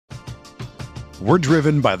We're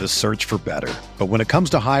driven by the search for better. But when it comes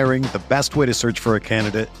to hiring, the best way to search for a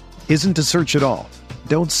candidate isn't to search at all.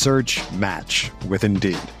 Don't search, match with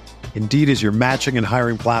Indeed. Indeed is your matching and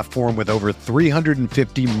hiring platform with over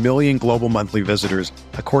 350 million global monthly visitors,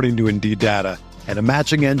 according to Indeed data, and a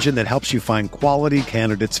matching engine that helps you find quality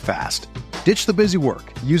candidates fast. Ditch the busy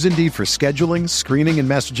work. Use Indeed for scheduling, screening, and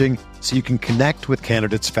messaging so you can connect with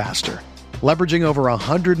candidates faster. Leveraging over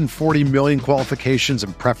 140 million qualifications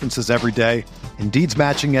and preferences every day, Indeed's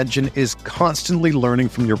matching engine is constantly learning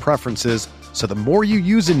from your preferences, so the more you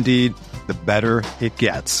use Indeed, the better it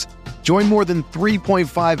gets. Join more than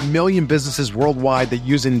 3.5 million businesses worldwide that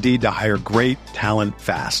use Indeed to hire great talent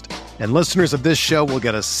fast. And listeners of this show will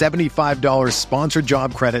get a $75 sponsored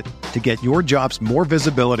job credit to get your jobs more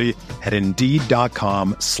visibility at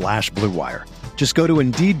Indeed.com/Blue Wire. Just go to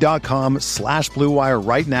Indeed.com/Blue Wire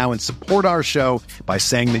right now and support our show by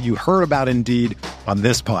saying that you heard about Indeed on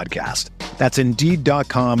this podcast. That's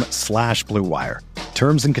Indeed.com/Blue Wire.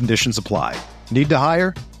 Terms and conditions apply. Need to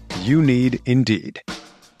hire? You need Indeed.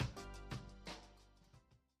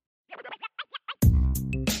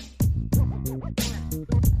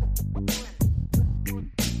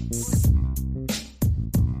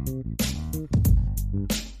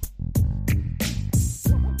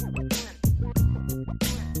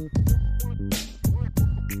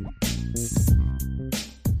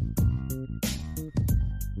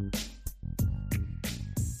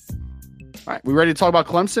 All right, we ready to talk about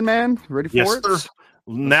Clemson, man? Ready for it? Sir.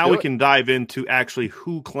 Now we can dive into actually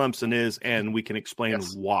who Clemson is, and we can explain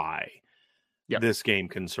why this game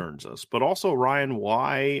concerns us. But also, Ryan,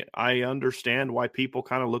 why I understand why people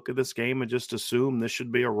kind of look at this game and just assume this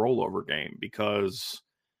should be a rollover game, because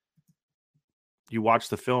you watch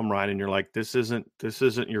the film, Ryan, and you're like, this isn't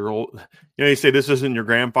your old, you say this isn't your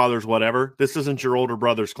grandfather's whatever. This isn't your older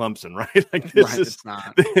brother's Clemson, right? Like this is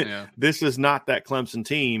not. This is not that Clemson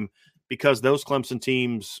team, because those Clemson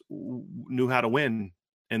teams knew how to win,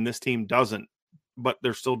 and this team doesn't. But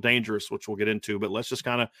they're still dangerous, which we'll get into. But let's just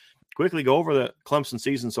kind of quickly go over the Clemson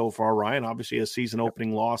season so far. Ryan, obviously a season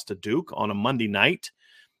opening loss to Duke on a Monday night.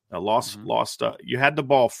 Lost. You had the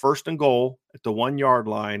ball 1st and goal at the 1 yard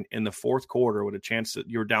line in the fourth quarter with a chance that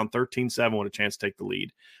you were down 13-7 with a chance to take the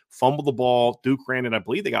lead. Fumbled the ball. Duke ran it. I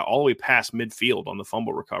believe they got all the way past midfield on the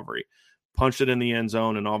fumble recovery. Punched it in the end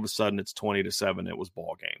zone, and all of a sudden it's 20-7. It was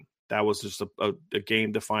ball game. That was just a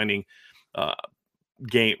game-defining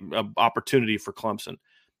opportunity for Clemson.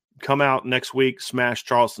 Come out next week, smash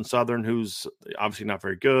Charleston Southern, who's obviously not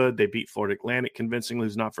very good. They beat Florida Atlantic convincingly,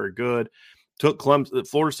 who's not very good. Took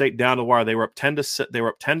Florida State down to the wire. They were up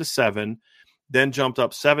 10-7, then jumped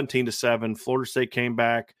up 17-7. Florida State came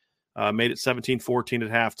back, made it 17-14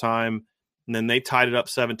 at halftime. And then they tied it up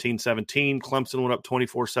 17-17. Clemson went up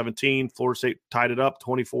 24-17. Florida State tied it up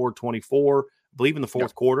 24-24. I believe in the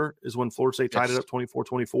fourth quarter is when Florida State tied it up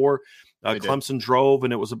 24-24. Clemson drove,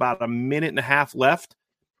 and it was about a minute and a half left.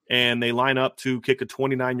 And they line up to kick a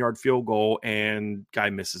 29-yard field goal, and guy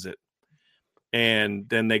misses it. And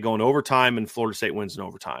then they go in overtime, and Florida State wins in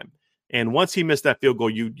overtime. And once he missed that field goal,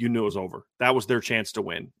 you knew it was over. That was their chance to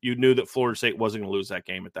win. You knew that Florida State wasn't going to lose that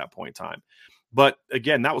game at that point in time. But,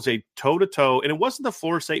 again, that was a toe-to-toe. And it wasn't that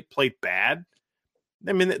Florida State played bad.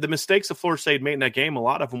 I mean, the mistakes that Florida State made in that game, a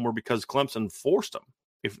lot of them were because Clemson forced them.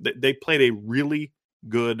 If they played a really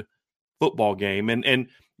good football game. And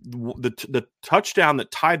the touchdown that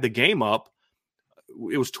tied the game up,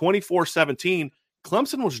 it was 24-17.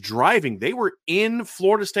 Clemson was driving. They were in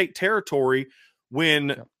Florida State territory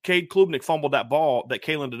when Cade Klubnik fumbled that ball that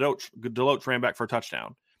Kalen Deloach ran back for a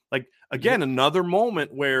touchdown. Like, again, another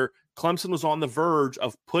moment where Clemson was on the verge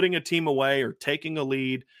of putting a team away or taking a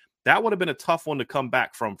lead. That would have been a tough one to come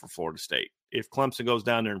back from for Florida State if Clemson goes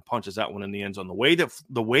down there and punches that one in the end zone. The way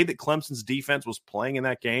that Clemson's defense was playing in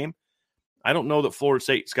that game, I don't know that Florida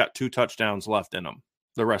State's got 2 touchdowns left in them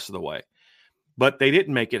the rest of the way. But they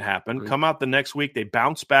didn't make it happen. Right. Come out the next week, they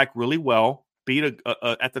bounced back really well. Beat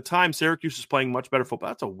at the time, Syracuse was playing much better football.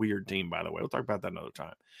 That's a weird team, by the way. We'll talk about that another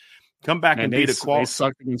time. Come back and beat a quality. They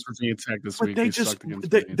sucked against Virginia Tech this week. They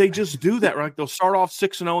just do that, right? They'll start off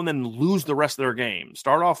 6-0 and then lose the rest of their games.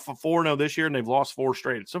 Start off 4-0 this year, and they've lost 4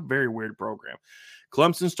 straight. It's a very weird program.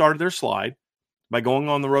 Clemson started their slide by going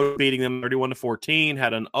on the road, beating them 31-14.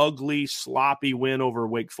 Had an ugly, sloppy win over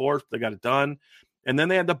Wake Forest. They got it done, and then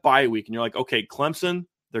they had the bye week. And you're like, okay, Clemson,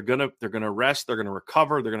 they're gonna rest, they're gonna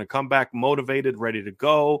recover, they're gonna come back motivated, ready to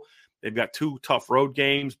go. They've got 2 tough road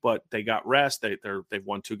games, but they got rest. They've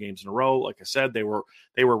won 2 games in a row. Like I said, they were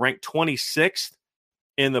ranked 26th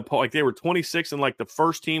in the poll. Like they were 26th and like the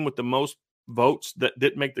first team with the most votes that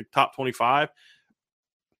didn't make the top 25.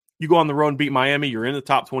 You go on the road and beat Miami, you're in the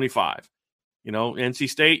top 25. NC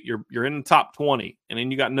State, you're in the top 20, and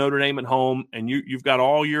then you got Notre Dame at home, and you've got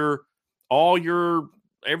all your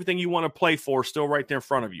everything you want to play for still right there in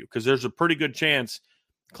front of you, because there's a pretty good chance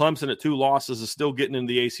Clemson at 2 losses is still getting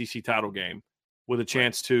into the ACC title game with a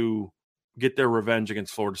chance to get their revenge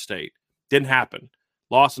against Florida State. Didn't happen.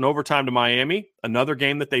 Lost in overtime to Miami, another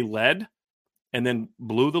game that they led and then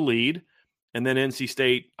blew the lead. And then NC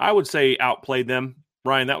State, I would say, outplayed them.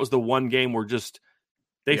 Ryan, that was the one game where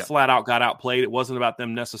they flat out got outplayed. It wasn't about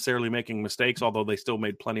them necessarily making mistakes, although they still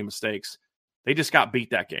made plenty of mistakes. They just got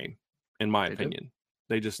beat that game, in my opinion.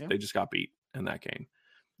 They just got beat in that game.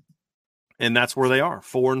 And that's where they are,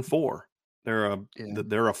 4-4. They're a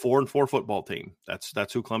 4-4 football team.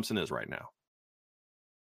 That's who Clemson is right now.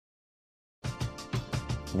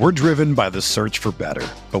 We're driven by the search for better.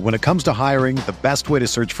 But when it comes to hiring, the best way to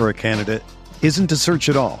search for a candidate isn't to search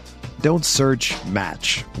at all. Don't search,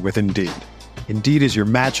 match with Indeed. Indeed is your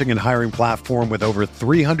matching and hiring platform with over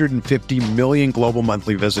 350 million global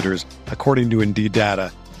monthly visitors, according to Indeed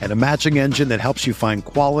data, and a matching engine that helps you find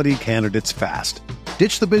quality candidates fast.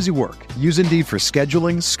 Ditch the busy work. Use Indeed for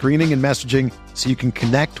scheduling, screening, and messaging so you can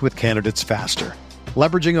connect with candidates faster.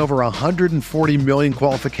 Leveraging over 140 million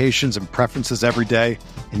qualifications and preferences every day,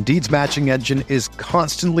 Indeed's matching engine is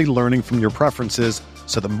constantly learning from your preferences,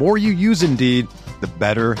 so the more you use Indeed, the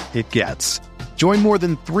better it gets. Join more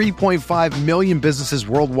than 3.5 million businesses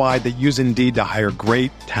worldwide that use Indeed to hire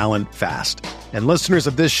great talent fast. And listeners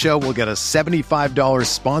of this show will get a $75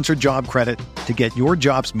 sponsored job credit to get your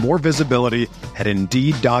jobs more visibility at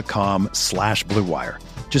Indeed.com/Blue Wire.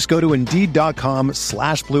 Just go to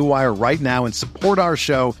Indeed.com/Blue Wire right now and support our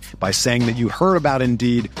show by saying that you heard about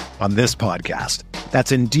Indeed on this podcast.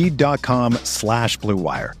 That's Indeed.com/Blue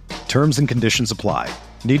Wire. Terms and conditions apply.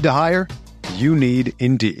 Need to hire? You need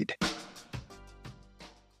Indeed.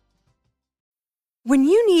 When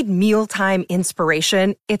you need mealtime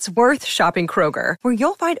inspiration, it's worth shopping Kroger, where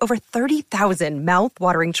you'll find over 30,000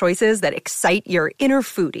 mouth-watering choices that excite your inner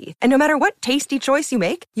foodie. And no matter what tasty choice you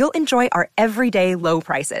make, you'll enjoy our everyday low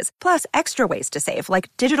prices, plus extra ways to save,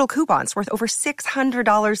 like digital coupons worth over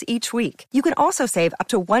 $600 each week. You can also save up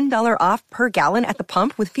to $1 off per gallon at the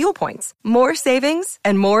pump with fuel points. More savings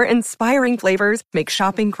and more inspiring flavors make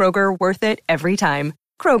shopping Kroger worth it every time.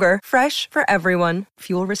 Kroger, fresh for everyone.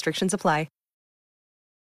 Fuel restrictions apply.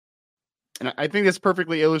 And I think this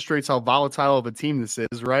perfectly illustrates how volatile of a team this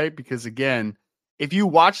is, right? Because, again, if you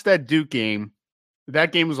watch that Duke game,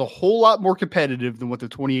 that game was a whole lot more competitive than what the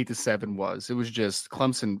 28-7 was. It was just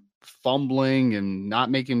Clemson fumbling and not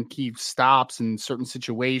making key stops in certain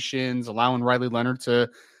situations, allowing Riley Leonard to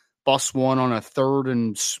bust one on a 3rd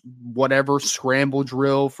and whatever scramble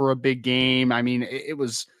drill for a big game. I mean, it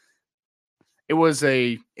was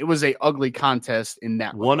a ugly contest in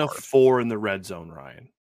that One regard. of 4 in the red zone, Ryan.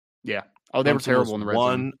 Yeah. Oh, they were terrible in the red zone.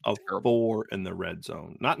 1 of 4 in the red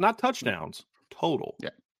zone. Not touchdowns, total.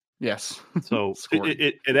 Yeah. Yes. So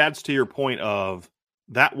it adds to your point of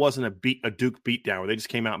that wasn't a Duke beatdown where they just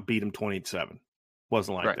came out and beat him 28-7.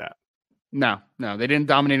 Wasn't like that. No, they didn't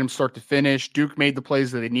dominate him start to finish. Duke made the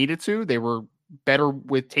plays that they needed to. They were better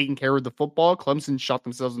with taking care of the football. Clemson shot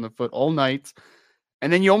themselves in the foot all night.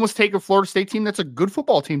 And then you almost take a Florida State team that's a good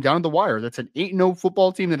football team down at the wire. That's an 8-0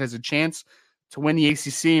 football team that has a chance to win the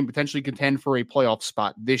ACC and potentially contend for a playoff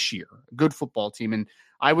spot this year. A good football team. And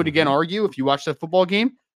I would again argue, if you watch that football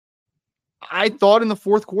game, I thought in the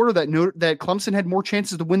fourth quarter that Clemson had more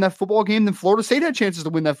chances to win that football game than Florida State had chances to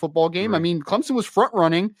win that football game. Right. I mean, Clemson was front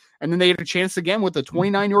running, and then they had a chance again with a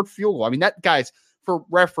 29-yard field goal. I mean, that, guys, for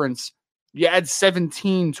reference, you add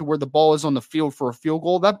 17 to where the ball is on the field for a field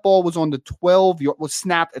goal. That ball was on the 12-yard, was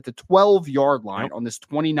snapped at the 12-yard line on this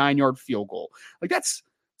 29-yard field goal. Like, it's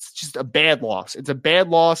just a bad loss. It's a bad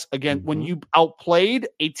loss, again, when you outplayed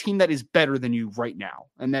a team that is better than you right now,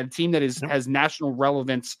 and that team that has national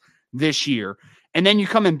relevance this year. And then you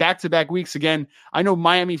come in back-to-back weeks again. I know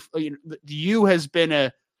Miami, the U has been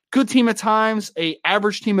a good team at times, a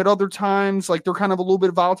average team at other times. Like, they're kind of a little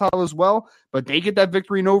bit volatile as well, but they get that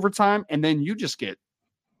victory in overtime, and then you just get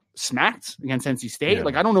smacked against NC State. Yeah.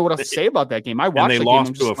 Like, I don't know what else to say about that game. I watched. And they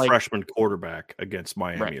lost to a freshman quarterback against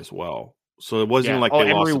Miami as well. So it wasn't like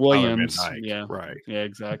they lost to Williams. Yeah, right. Yeah,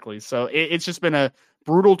 exactly. So it's just been a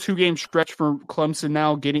brutal 2-game stretch for Clemson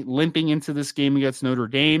now, limping into this game against Notre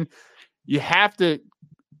Dame. You have to.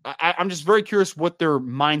 I'm just very curious what their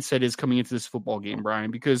mindset is coming into this football game, Brian,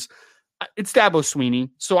 because it's Dabo Swinney.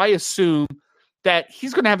 So I assume that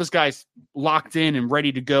he's going to have his guys locked in and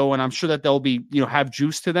ready to go, and I'm sure that they'll be, have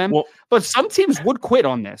juice to them. Well, but some teams would quit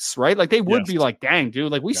on this, right? Like, they would be like, dang,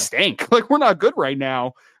 dude, like, we stink. Like, we're not good right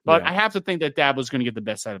now. But I have to think that Dabo's going to get the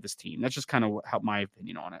best out of his team. That's just kind of my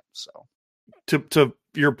opinion on it. So to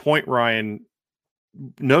your point, Ryan,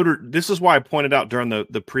 this is why I pointed out during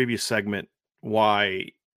the previous segment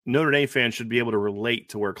why Notre Dame fans should be able to relate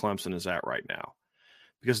to where Clemson is at right now.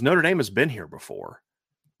 Because Notre Dame has been here before.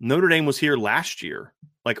 Notre Dame was here last year,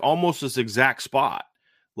 like almost this exact spot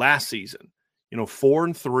last season.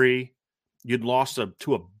 4-3. You'd lost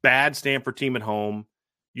to a bad Stanford team at home.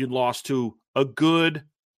 You'd lost to a good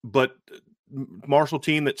but Marshall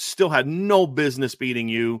team that still had no business beating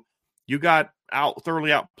you. You got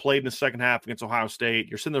thoroughly outplayed in the second half against Ohio State.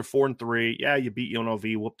 You're sitting there 4-3. Yeah, you beat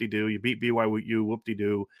UNLV, whoop-de-doo. You beat BYU,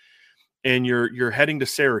 whoop-de-doo. And you're heading to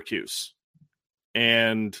Syracuse.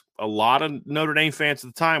 And a lot of Notre Dame fans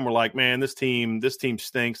at the time were like, man, this team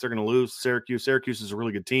stinks. They're going to lose Syracuse. Syracuse is a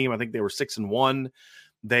really good team. I think they were 6-1.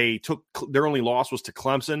 Their only loss was to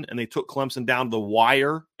Clemson, and they took Clemson down to the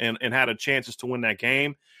wire and had a chances to win that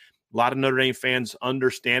game. A lot of Notre Dame fans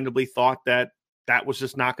understandably thought that was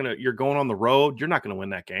just not going to – you're going on the road. You're not going to win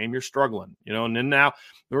that game. You're struggling, And then now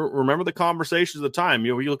remember the conversations at the time.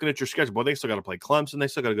 You're looking at your schedule. Boy, they still got to play Clemson. They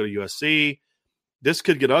still got to go to USC. This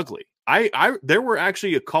could get ugly. There were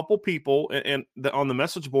actually a couple people on the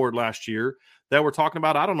message board last year that were talking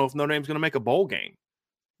about, I don't know if Notre Dame's going to make a bowl game,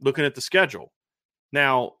 looking at the schedule.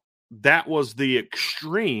 Now, that was the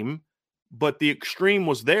extreme, but the extreme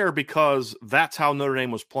was there because that's how Notre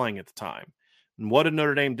Dame was playing at the time. And what did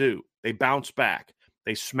Notre Dame do? They bounced back.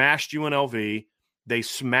 They smashed UNLV. They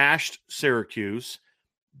smashed Syracuse.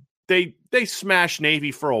 They smashed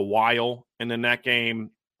Navy for a while, and then that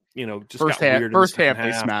game, just first got half. weird. First half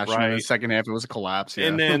they smashed. Right? In the second half it was a collapse. Yeah.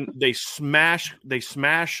 And then they smash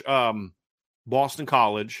Boston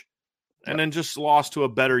College, and then just lost to a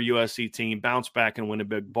better USC team, bounce back and win a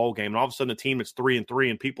big bowl game. And all of a sudden, a team that's 3-3,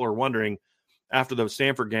 and people are wondering after the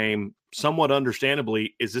Stanford game, somewhat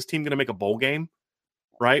understandably, is this team going to make a bowl game?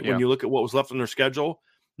 Right? Yeah. When you look at what was left on their schedule,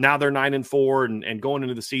 now they're 9-4 and going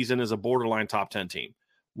into the season as a borderline top 10 team.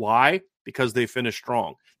 Why? Because they finished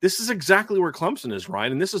strong. This is exactly where Clemson is,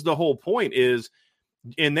 Ryan. And this is the whole point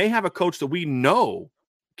and they have a coach that we know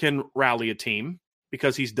can rally a team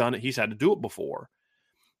because he's done it. He's had to do it before.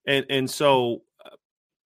 And so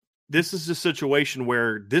this is a situation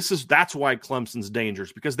where that's why Clemson's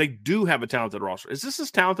dangerous, because they do have a talented roster. Is this as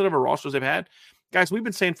talented of a roster as they've had? Guys, we've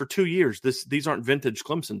been saying for 2 years, these aren't vintage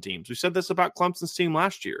Clemson teams. We said this about Clemson's team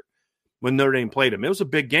last year when Notre Dame played them. It was a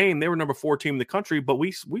big game. They were number 4 team in the country, but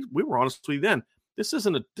we were honestly then, this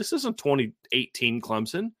isn't 2018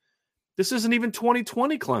 Clemson. This isn't even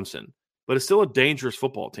 2020 Clemson, but it's still a dangerous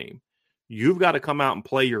football team. You've got to come out and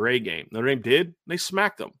play your A game. Notre Dame did. They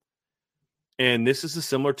smacked them. And this is a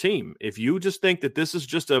similar team. If you just think that this is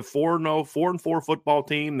just a 4-4 football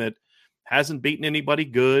team that hasn't beaten anybody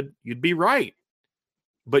good, you'd be right.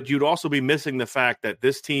 But you'd also be missing the fact that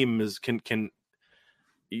this team can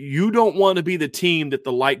you don't want to be the team that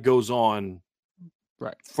the light goes on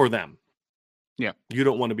right for them. Yeah. You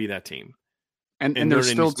don't want to be that team. And there's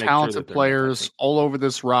still talented players all over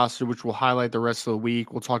this roster, which we'll highlight the rest of the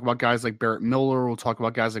week. We'll talk about guys like Barrett Miller. We'll talk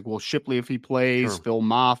about guys like Will Shipley if he plays, Sure. Phil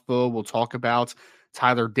Maffa. We'll talk about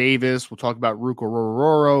Tyler Davis. We'll talk about Ruka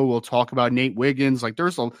Rororo. We'll talk about Nate Wiggins. Like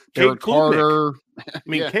there's Derek Carter. I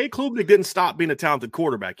mean, Kay Klubnik didn't stop being a talented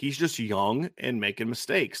quarterback. He's just young and making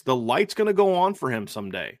mistakes. The light's going to go on for him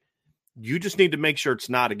someday. You just need to make sure it's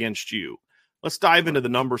not against you. Let's dive into the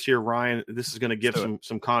numbers here, Ryan. This is going to give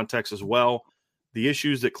some context as well. The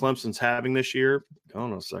issues that Clemson's having this year.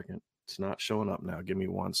 Hold on a second. It's not showing up now. Give me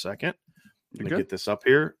 1 second. Let me get this up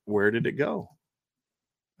here. Where did it go?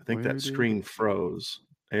 I think that screen froze.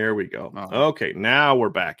 There we go. Oh. Okay, now we're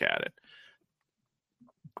back at it.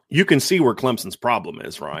 You can see where Clemson's problem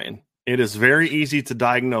is, Ryan. It is very easy to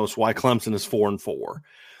diagnose why Clemson is 4-4.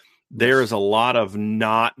 There is a lot of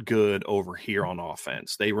not good over here on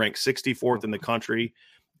offense. They rank 64th in the country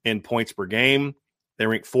in points per game. They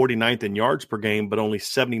rank 49th in yards per game, but only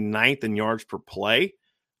 79th in yards per play.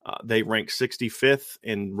 They rank 65th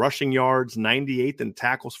in rushing yards, 98th in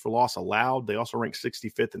tackles for loss allowed. They also rank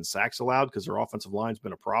 65th in sacks allowed because their offensive line's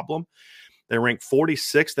been a problem. They rank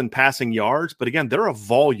 46th in passing yards, but again, they're a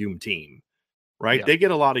volume team, right? Yeah. They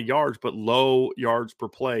get a lot of yards, but low yards per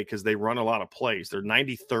play because they run a lot of plays. They're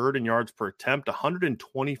 93rd in yards per attempt,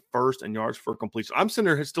 121st in yards per completion. I'm sitting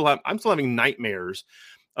there I'm still having nightmares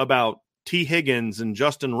about T. Higgins and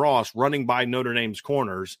Justin Ross running by Notre Dame's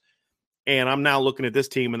corners. And I'm now looking at this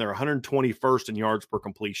team, and they're 121st in yards per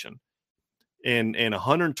completion and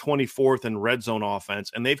 124th in red zone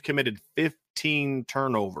offense. And they've committed 15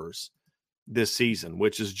 turnovers this season,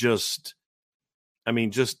 which is just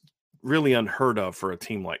really unheard of for a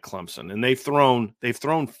team like Clemson. And they've only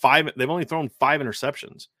thrown 5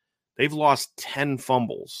 interceptions. They've lost 10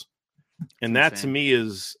 fumbles. And that to me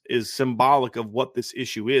is symbolic of what this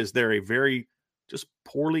issue is. They're a very just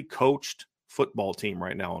poorly coached football team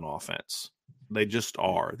right now on offense. They just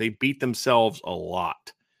are. They beat themselves a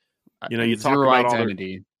lot. You talk about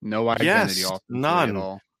identity, no identity, none at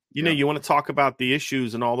all. You want to talk about the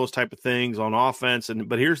issues and all those type of things on offense,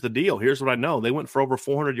 but here's the deal. Here's what I know: they went for over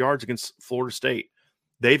 400 yards against Florida State.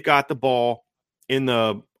 They've got the ball in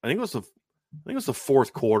the I think it was the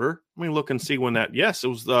fourth quarter. Let me look and see when that. Yes, it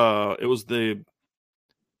was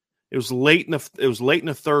late in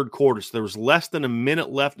the third quarter. So there was less than a minute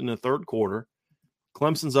left in the third quarter.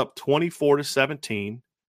 Clemson's up 24-17.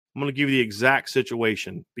 I'm going to give you the exact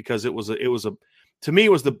situation because it was the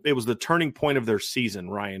turning point of their season,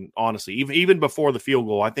 Ryan. Honestly, even before the field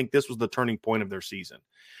goal, I think this was the turning point of their season.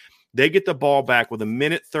 They get the ball back with a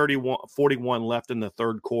minute 41 left in the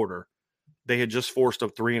third quarter. They had just forced a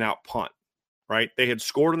 3-and-out punt, right? They had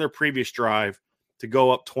scored on their previous drive to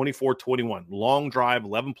go up 24-21. Long drive,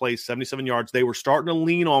 11 plays, 77 yards. They were starting to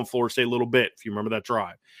lean on Florida State a little bit, if you remember that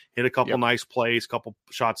drive. Hit a couple nice plays, couple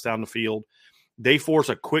shots down the field. They force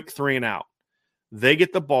a quick 3-and-out. They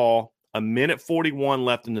get the ball, a minute 41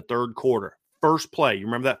 left in the third quarter. First play, you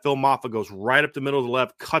remember that Phil Maffa goes right up the middle of the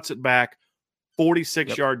left, cuts it back,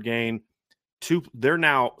 46-yard gain. They're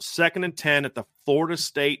now 2nd and 10 at the Florida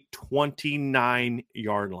State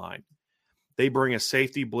 29-yard line. They bring a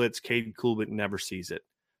safety blitz. Caden Klubnik never sees it.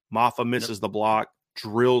 Maffa misses the block,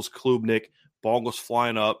 drills Klubnik. Ball goes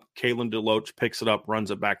flying up. Kalen DeLoach picks it up,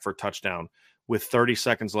 runs it back for a touchdown. With 30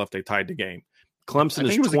 seconds left, they tied the game. Clemson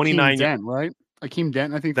is 29. Akeem Dent, right? Akeem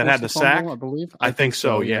Dent, I think, that had the sack. I believe. I think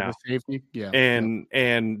so. Yeah. The safety. Yeah. And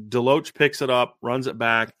DeLoach picks it up, runs it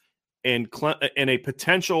back, and in a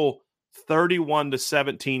potential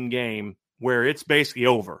 31-17 game where it's basically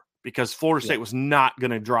over because Florida State was not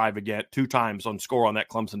going to drive again 2 times on score on that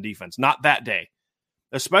Clemson defense. Not that day,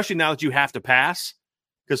 especially now that you have to pass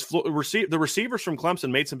because the receivers from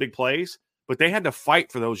Clemson made some big plays, but they had to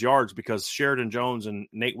fight for those yards because Sheridan Jones and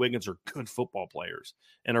Nate Wiggins are good football players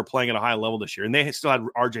and are playing at a high level this year. And they still had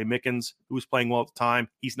R.J. Mickens, who was playing well at the time.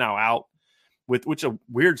 He's now out, which is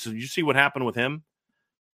weird. So you see what happened with him?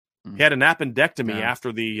 He had an appendectomy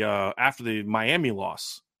after the Miami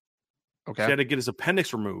loss. Okay. He had to get his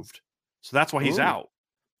appendix removed. So that's why he's out.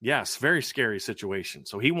 Yes, very scary situation.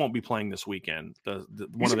 So he won't be playing this weekend.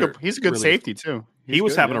 He's a good safety too. He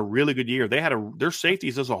was having a really good year. They had their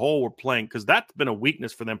safeties as a whole were playing because that's been a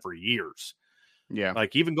weakness for them for years. Yeah.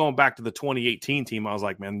 Like even going back to the 2018 team, I was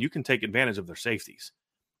like, man, you can take advantage of their safeties.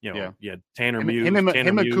 Tanner Muse, him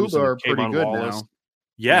and Kuba are pretty good Wallace. now.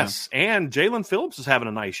 Yes, and Jalen Phillips is having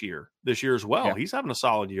a nice year this year as well. Yeah. He's having a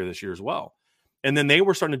solid year this year as well. And then they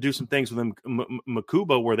were starting to do some things with him,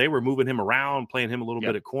 Makuba, where they were moving him around, playing him a little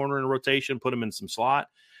bit at corner in a rotation, put him in some slot.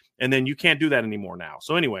 And then you can't do that anymore now.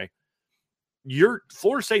 So anyway,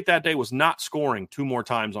 Florida State that day was not scoring 2 more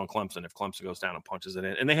times on Clemson if Clemson goes down and punches it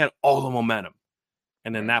in. And they had all the momentum.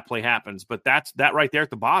 And then that play happens. But that right there at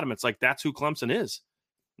the bottom, it's like that's who Clemson is.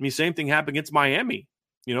 I mean, same thing happened against Miami.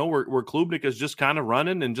 Where Klubnik is just kind of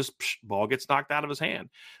running and just ball gets knocked out of his hand.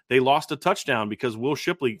 They lost a touchdown because Will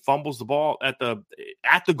Shipley fumbles the ball at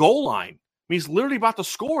the goal line. I mean, he's literally about to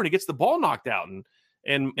score and he gets the ball knocked out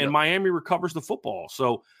and Miami recovers the football.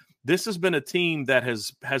 So this has been a team that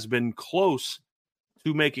has been close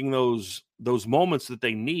to making those moments that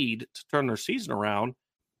they need to turn their season around,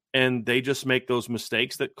 and they just make those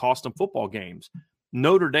mistakes that cost them football games.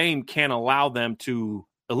 Notre Dame can't allow them to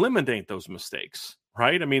eliminate those mistakes.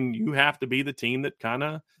 Right? I mean, you have to be the team that kind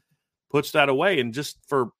of puts that away. And just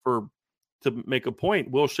to make a point,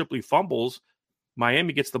 Will Shipley fumbles.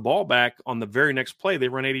 Miami gets the ball back on the very next play. They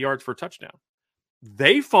run 80 yards for a touchdown.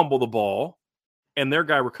 They fumble the ball, and their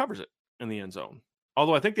guy recovers it in the end zone.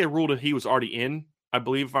 Although I think they ruled it he was already in. I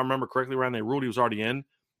believe, if I remember correctly, Ryan, they ruled he was already in,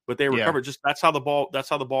 but they recovered. Just that's how the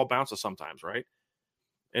ball bounces sometimes, right?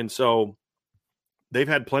 And so they've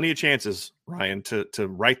had plenty of chances, Ryan, to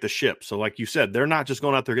right the ship. So like you said, they're not just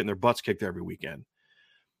going out there getting their butts kicked every weekend.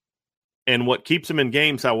 And what keeps them in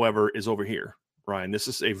games, however, is over here, Ryan. This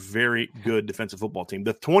is a very good defensive football team.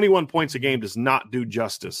 The 21 points a game does not do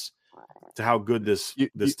justice to how good this team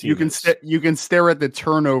is. You can stare at the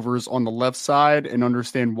turnovers on the left side and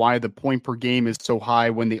understand why the point per game is so high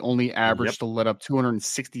when they only average to let up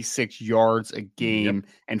 266 yards a game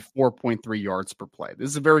and 4.3 yards per play. This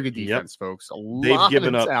is a very good defense, folks. They've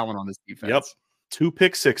given up talent on this defense. 2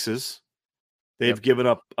 pick sixes. They've given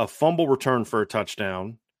up a fumble return for a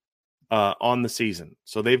touchdown on the season.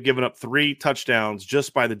 So they've given up 3 touchdowns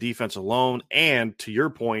just by the defense alone. And to your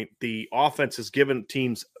point, the offense has given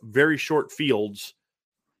teams very short fields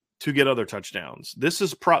to get other touchdowns. This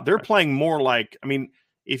is they're playing more like, I mean,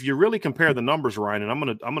 if you really compare the numbers, Ryan, and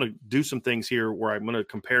I'm gonna do some things here where I'm gonna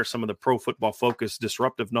compare some of the Pro Football Focus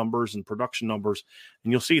disruptive numbers and production numbers,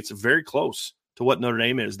 and you'll see it's very close to what Notre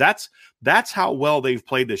Dame is. That's how well they've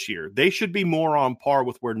played this year. They should be more on par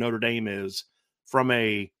with where Notre Dame is from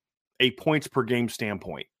a points per game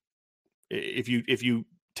standpoint. If you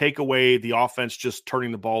take away the offense just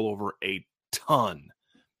turning the ball over a ton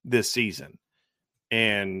this season,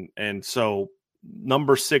 and so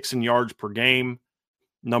number 6 in yards per game,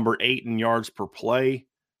 number 8 in yards per play,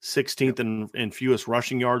 16th in fewest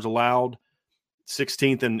rushing yards allowed,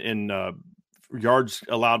 16th in yards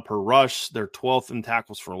allowed per rush. They're 12th in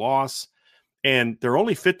tackles for loss, and they're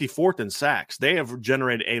only 54th in sacks. They have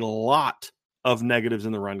generated a lot of negatives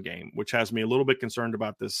in the run game, which has me a little bit concerned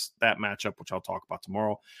about that matchup, which I'll talk about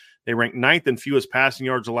tomorrow. They rank 9th in fewest passing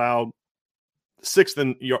yards allowed, 6th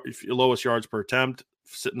in lowest yards per attempt,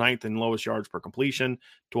 9th in lowest yards per completion,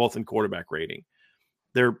 12th in quarterback rating.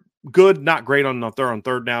 They're good, not great on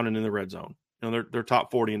third down and in the red zone. They're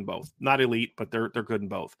top 40 in both. Not elite, but they're good in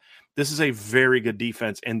both. This is a very good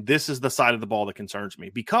defense, and this is the side of the ball that concerns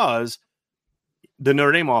me because the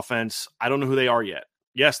Notre Dame offense, I don't know who they are yet.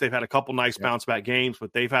 Yes, they've had a couple nice bounce back games,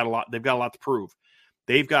 but they've got a lot to prove.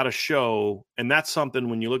 They've got to show, and that's something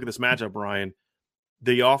when you look at this matchup, Brian,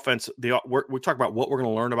 the offense, we talk about what we're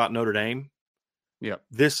going to learn about Notre Dame. Yeah.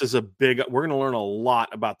 This is we're going to learn a lot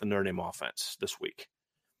about the Notre Dame offense this week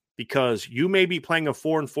because you may be playing a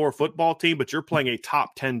 4-4 football team, but you're playing a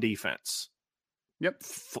top 10 defense. Yep.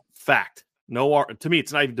 Fact. To me,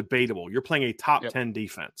 it's not even debatable. You're playing a top 10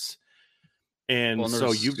 defense. And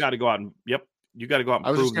so you've got to go out and, you got to go out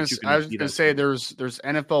and prove that you can. I was just going to say there's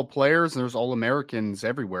NFL players and there's All-Americans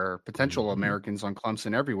everywhere, potential Americans on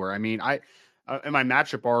Clemson everywhere. I mean, in my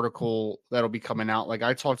matchup article that'll be coming out, like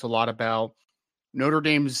I talked a lot about Notre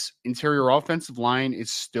Dame's interior offensive line is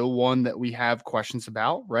still one that we have questions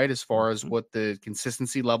about, right? As far as what the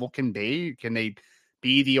consistency level can be. Can they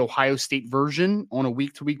be the Ohio State version on a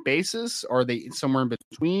week-to-week basis? Are they somewhere in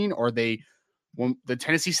between? Are they the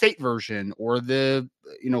Tennessee State version or the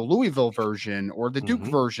Louisville version or the Duke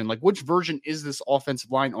version? Like, which version is this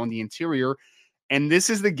offensive line on the interior? And this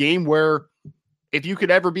is the game where if you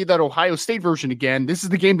could ever be that Ohio State version again, this is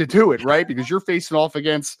the game to do it, right? Because you're facing off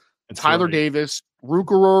against Tyler Davis,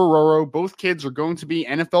 Rukaro. Both kids are going to be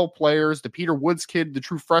NFL players. The Peter Woods kid, the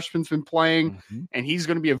true freshman's been playing, and he's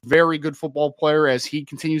going to be a very good football player as he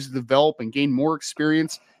continues to develop and gain more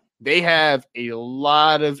experience. They have a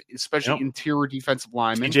lot of, especially interior defensive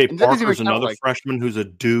linemen. TJ Parker's another freshman who's a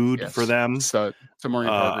dude for them. So Tamarian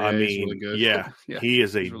Parker is really good. He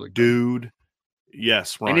is a really dude. Good.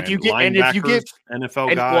 Yes, Ryan. And if you get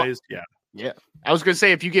NFL guys, I was going to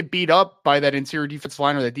say, if you get beat up by that interior defensive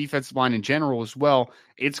line or that defensive line in general as well,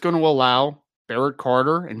 it's going to allow Barrett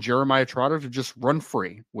Carter and Jeremiah Trotter to just run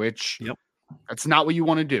free, which that's not what you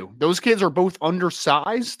want to do. Those kids are both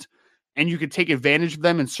undersized, and you could take advantage of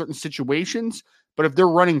them in certain situations. But if they're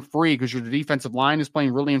running free because your defensive line is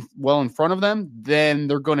playing really well in front of them, then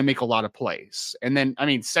they're going to make a lot of plays. And then,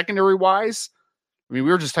 secondary-wise, we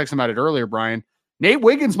were just texting about it earlier, Brian. Nate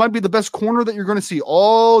Wiggins might be the best corner that you're going to see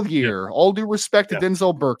all year. All due respect to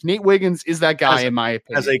Denzel Burke. Nate Wiggins is that guy, in my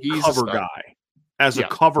opinion. As a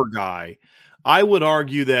cover guy, I would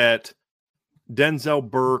argue that Denzel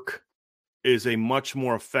Burke is a much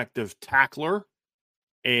more effective tackler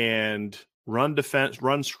and run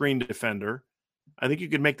screen defender. I think you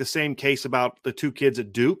could make the same case about the two kids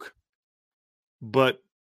at Duke,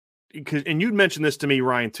 and you'd mentioned this to me,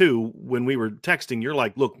 Ryan, too, when we were texting. You're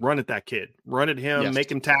like, look, run at that kid, run at him, make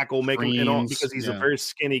him tackle, make him, because he's a very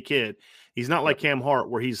skinny kid. He's not like Cam Hart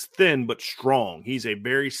where he's thin but strong. He's a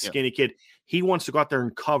very skinny kid. He wants to go out there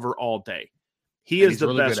and cover all day. He is the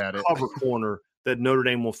really best cover corner that Notre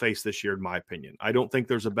Dame will face this year, in my opinion. I don't think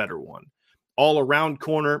there's a better one. All-around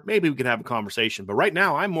corner, maybe we could have a conversation. But right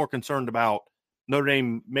now, I'm more concerned about Notre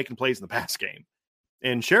Dame making plays in the pass game.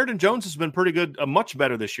 And Sheridan Jones has been pretty good, much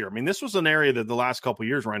better this year. This was an area that the last couple of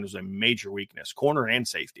years, Ryan, was a major weakness, corner and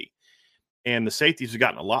safety. And the safeties have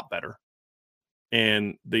gotten a lot better.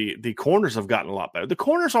 And the corners have gotten a lot better. The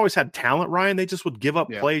corners always had talent, Ryan. They just would give up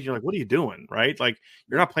plays. You're like, what are you doing, right? Like,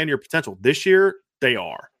 you're not playing to your potential. This year, they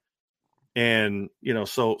are. And,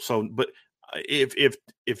 but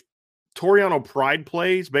if Toriano Pride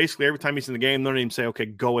plays, basically every time he's in the game, they don't even say, okay,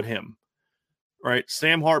 go at him. Right?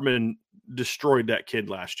 Sam Hartman destroyed that kid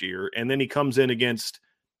last year, and then he comes in against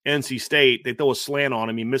NC State. They throw a slant on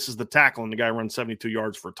him. He misses the tackle, and the guy runs 72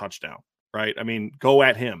 yards for a touchdown. Right? Go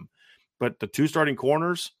at him. But the two starting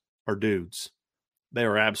corners are dudes. They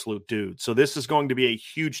are absolute dudes. So this is going to be a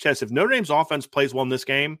huge test. If Notre Dame's offense plays well in this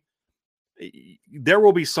game, There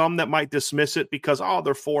will be some that might dismiss it because,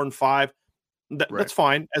 they're 4-5. That's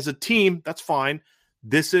fine. As a team, that's fine.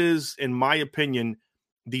 This is, in my opinion,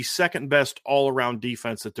 the second best all-around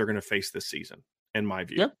defense that they're going to face this season, in my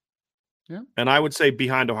view. Yeah. And I would say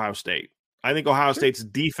behind Ohio State. I think Ohio State's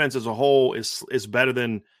defense as a whole is better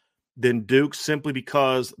than Duke, simply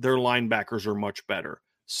because their linebackers are much better.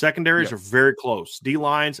 Secondaries are very close.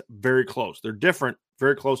 D-lines, very close. They're different,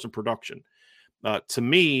 very close in production. To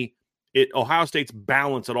me, Ohio State's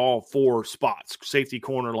balance at all 4 spots, safety,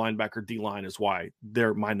 corner, linebacker, D-line, is why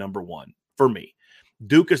they're my number one for me.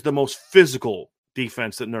 Duke is the most physical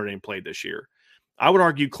defense that Notre Dame played this year. I would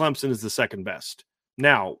argue Clemson is the second best.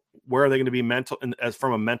 Now, where are they going to be mental, as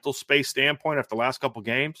from a mental space standpoint after the last couple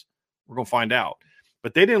games? We're going to find out.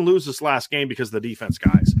 But they didn't lose this last game because of the defense,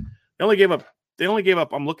 guys. They only gave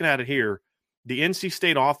up. I'm looking at it here. The NC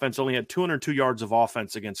State offense only had 202 yards of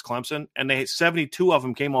offense against Clemson, and 72 of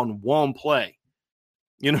them came on one play.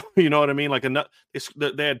 You know what I mean? Like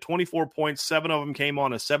they had 24 points. 7 of them came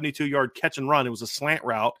on a 72-yard catch and run. It was a slant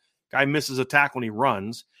route. Guy misses a tackle when he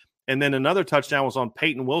runs. And then another touchdown was on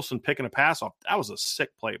Peyton Wilson picking a pass off. That was a sick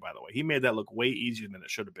play, by the way. He made that look way easier than it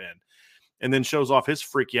should have been. And then shows off his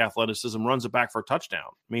freaky athleticism, runs it back for a touchdown.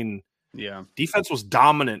 I mean, defense was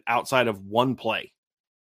dominant outside of one play.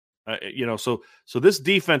 So this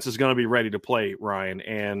defense is going to be ready to play, Ryan.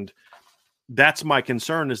 And that's my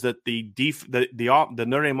concern, is that the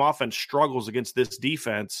Notre Dame offense struggles against this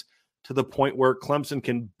defense to the point where Clemson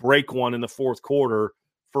can break one in the fourth quarter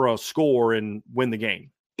for a score and win the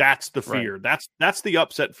game. That's the fear. Right. That's the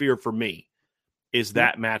upset fear for me, is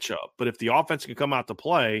that matchup. But if the offense can come out to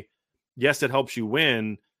play, yes, it helps you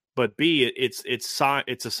win. But B, it's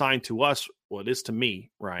a sign to us. Well, it is to me,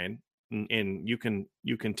 Ryan, and you can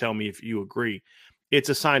tell me if you agree. It's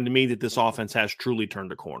a sign to me that this offense has truly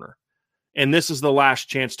turned a corner, and this is the last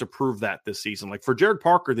chance to prove that this season. Like for Jared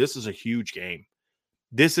Parker, this is a huge game.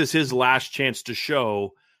 This is his last chance to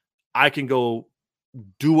show I can go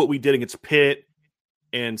do what we did against Pitt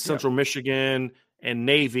and Central Michigan and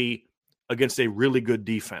Navy against a really good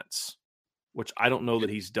defense, which I don't know that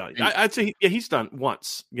he's done. I'd say he's done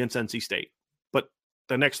once against NC State, but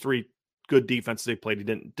the next 3 good defenses they played, he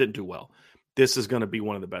didn't do well. This is going to be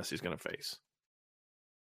one of the best he's going to face.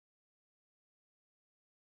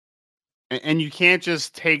 And you can't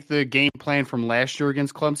just take the game plan from last year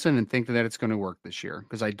against Clemson and think that it's going to work this year,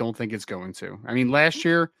 because I don't think it's going to. I mean, last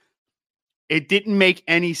year, it didn't make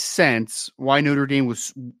any sense why Notre Dame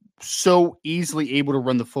was so easily able to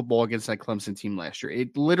run the football against that Clemson team last year.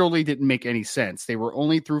 It literally didn't make any sense. They were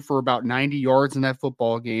only through for about 90 yards in that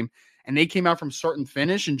football game, and they came out from start and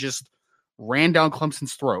finish and just ran down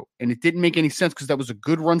Clemson's throat. And it didn't make any sense because that was a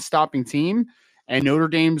good run-stopping team, and Notre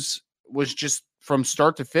Dame's was just from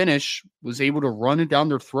start to finish was able to run it down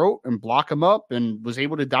their throat and block them up and was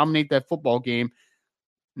able to dominate that football game.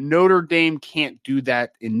 Notre Dame can't do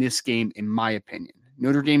that in this game, in my opinion.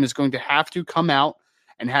 Notre Dame is going to have to come out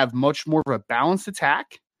and have much more of a balanced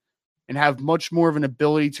attack and have much more of an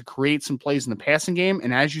ability to create some plays in the passing game.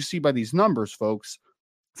 And as you see by these numbers, folks,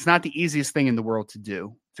 it's not the easiest thing in the world to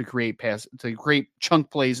do, to create chunk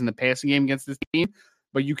plays in the passing game against this team.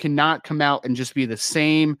 But you cannot come out and just be the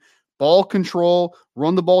same ball control,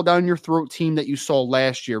 run the ball down your throat team that you saw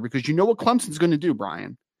last year, because you know what Clemson's going to do,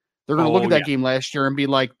 Brian. They're going to look at that game last year and be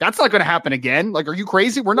like, that's not going to happen again. Like, are you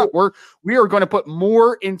crazy? We are going to put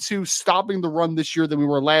more into stopping the run this year than we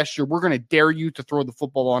were last year. We're going to dare you to throw the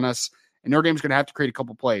football on us. And Notre Dame's going to have to create a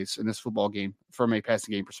couple plays in this football game from a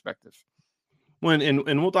passing game perspective.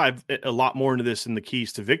 And we'll dive a lot more into this in the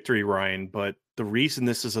keys to victory, Ryan. But the reason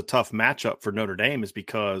this is a tough matchup for Notre Dame is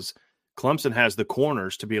because Clemson has the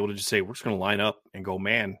corners to be able to just say, we're just going to line up and go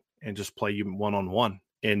man and just play you one-on-one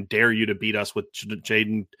and dare you to beat us with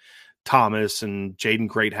Jaden Thomas and Jaden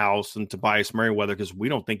Greathouse and Tobias Merriweather, because we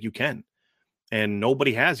don't think you can. And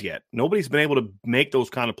nobody has yet. Nobody's been able to make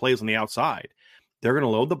those kind of plays on the outside. They're going to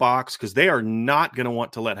load the box because they are not going to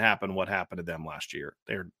want to let happen what happened to them last year.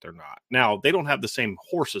 They're not. Now, they don't have the same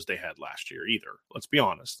horses they had last year either. Let's be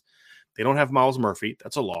honest. They don't have Miles Murphy.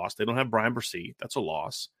 That's a loss. They don't have Brian Bresee. That's a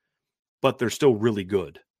loss. But they're still really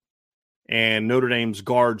good. And Notre Dame's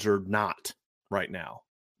guards are not right now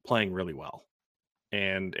playing really well.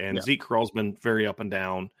 And Zeke Curl's been very up and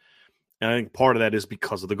down. And I think part of that is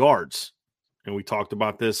because of the guards. And we talked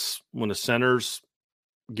about this when the center's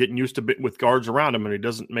getting used to with guards around him and he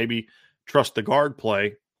doesn't maybe trust the guard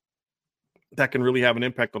play. That can really have an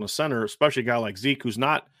impact on a center, especially a guy like Zeke, who's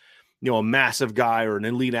not, a massive guy or an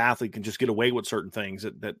elite athlete, can just get away with certain things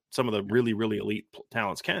that some of the really, really elite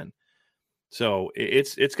talents can. So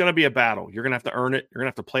it's going to be a battle. You're going to have to earn it. You're going to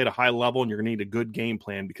have to play at a high level, and you're going to need a good game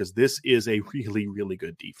plan because this is a really, really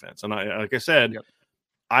good defense. And like I said, Yep.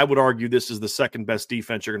 I would argue this is the second best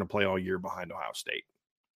defense you're going to play all year behind Ohio State.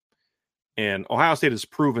 And Ohio State has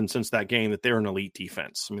proven since that game that they're an elite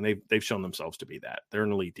defense. I mean, they've shown themselves to be that. They're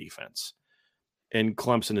an elite defense. And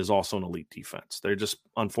Clemson is also an elite defense. They're just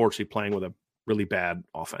unfortunately playing with a really bad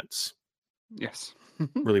offense. Yes.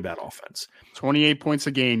 Really bad offense. 28 points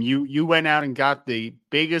a game. You went out and got the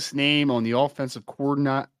biggest name on the offensive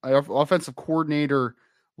coordinator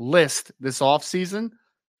list this offseason.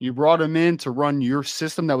 You brought him in to run your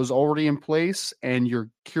system that was already in place, and you're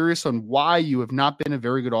curious on why you have not been a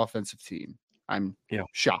very good offensive team. I'm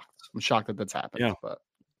shocked. I'm shocked that that's happened. Yeah. But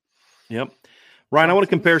Yep. Ryan, I want to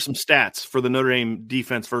compare some stats for the Notre Dame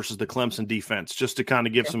defense versus the Clemson defense, just to kind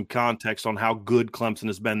of give some context on how good Clemson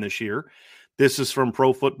has been this year. This is from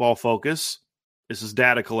Pro Football Focus. This is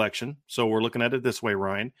data collection. So we're looking at it this way,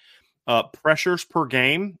 Ryan. Pressures per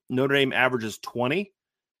game, Notre Dame averages 20.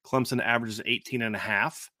 Clemson averages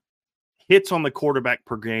 18.5. Hits on the quarterback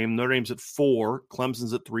per game, Notre Dame's at 4.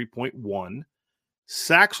 Clemson's at 3.1.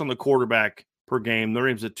 Sacks on the quarterback per game, Notre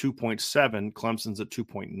Dame's at 2.7. Clemson's at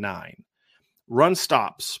 2.9. Run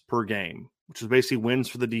stops per game, which is basically wins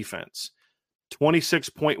for the defense,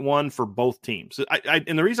 26.1 for both teams.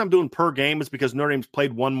 And the reason I'm doing per game is because Notre Dame's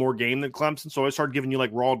played one more game than Clemson. So I started giving you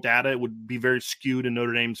like raw data. It would be very skewed in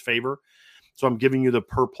Notre Dame's favor. So I'm giving you the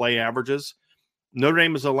per play averages. Notre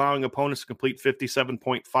Dame is allowing opponents to complete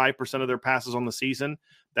 57.5% of their passes on the season.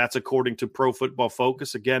 That's according to Pro Football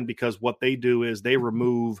Focus. Again, because what they do is they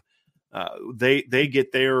remove, they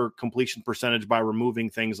get their completion percentage by removing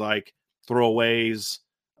things like throwaways,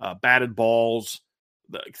 batted balls,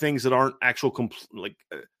 things that aren't actual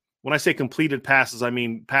when I say completed passes, I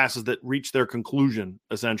mean passes that reach their conclusion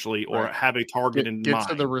essentially, or have a target in mind. Get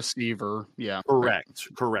to the receiver. Yeah.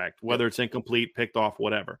 Correct. Whether it's incomplete, picked off,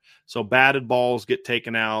 whatever. So batted balls get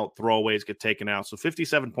taken out, throwaways get taken out. So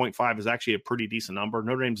 57.5 is actually a pretty decent number.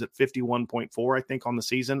 Notre Dame's at 51.4, I think, on the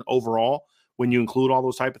season overall, when you include all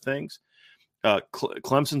those type of things.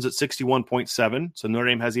 Clemson's at 61.7, so Notre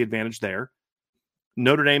Dame has the advantage there.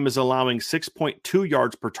 Notre Dame is allowing 6.2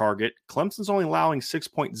 yards per target. Clemson's only allowing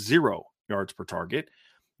 6.0 yards per target.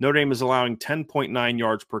 Notre Dame is allowing 10.9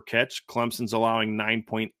 yards per catch. Clemson's allowing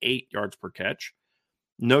 9.8 yards per catch.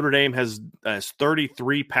 Notre Dame has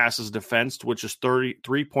 33 passes defensed, which is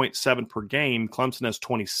 33.7 per game. Clemson has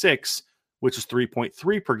 26, which is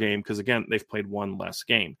 3.3 per game because, again, they've played one less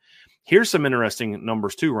game. Here's some interesting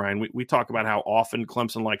numbers too, Ryan. We talk about how often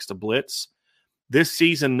Clemson likes to blitz. This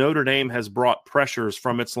season, Notre Dame has brought pressures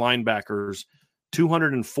from its linebackers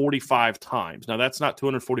 245 times. Now, that's not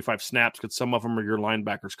 245 snaps because some of them are your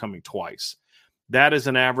linebackers coming twice. That is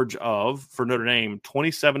an average of, for Notre Dame,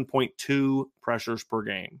 27.2 pressures per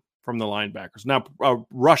game from the linebackers. Now,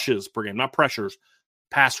 rushes per game, not pressures,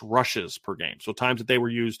 pass rushes per game. So times that they were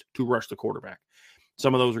used to rush the quarterback.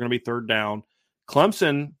 Some of those are going to be third down.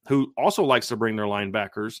 Clemson, who also likes to bring their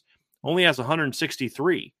linebackers, only has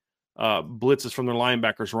 163 blitzes from their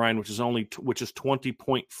linebackers, Ryan, which is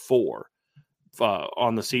 20.4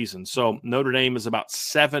 on the season. So Notre Dame is about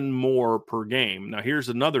 7 more per game. Now, here's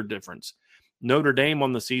another difference. Notre Dame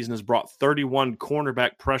on the season has brought 31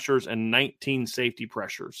 cornerback pressures and 19 safety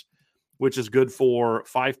pressures, which is good for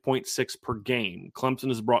 5.6 per game. Clemson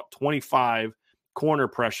has brought 25 corner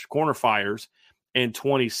fires and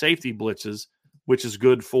 20 safety blitzes, which is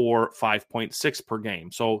good for 5.6 per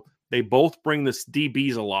game. So they both bring this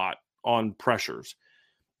DBs a lot on pressures.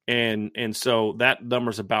 And so that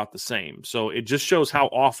number's about the same. So it just shows how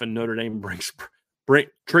often Notre Dame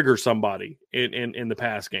triggers somebody in the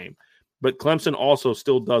pass game. But Clemson also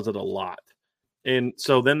still does it a lot. And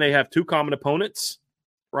so then they have two common opponents,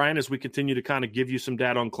 Ryan, as we continue to kind of give you some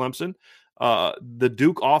data on Clemson. The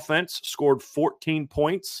Duke offense scored 14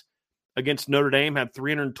 points against Notre Dame, had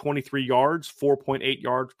 323 yards, 4.8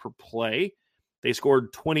 yards per play. They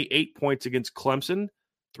scored 28 points against Clemson,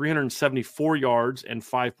 374 yards and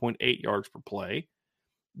 5.8 yards per play.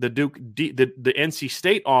 The NC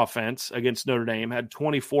State offense against Notre Dame had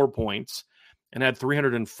 24 points and had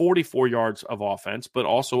 344 yards of offense, but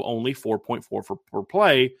also only 4.4 per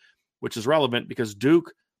play, which is relevant because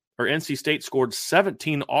NC State scored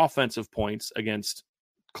 17 offensive points against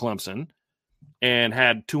Clemson and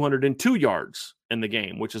had 202 yards in the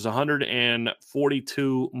game, which is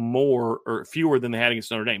 142 more or fewer than they had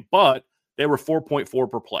against Notre Dame. But they were 4.4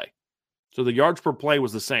 per play. So the yards per play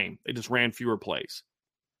was the same. They just ran fewer plays.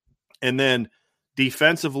 And then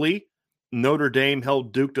defensively, Notre Dame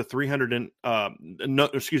held Duke to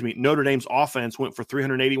Notre Dame's offense went for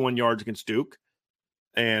 381 yards against Duke.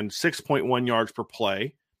 and 6.1 yards per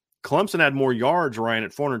play. Clemson had more yards, Ryan,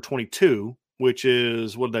 at 422, which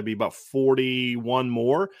is, what would that be, about 41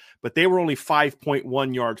 more? But they were only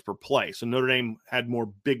 5.1 yards per play. So Notre Dame had more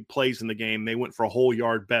big plays in the game. They went for a whole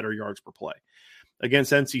yard better yards per play.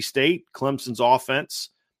 Against NC State, Clemson's offense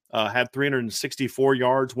had 364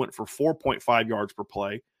 yards, went for 4.5 yards per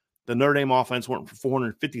play. The Notre Dame offense went for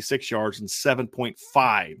 456 yards and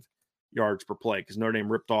 7.5 yards per play because Notre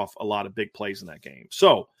Dame ripped off a lot of big plays in that game.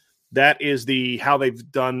 So that is how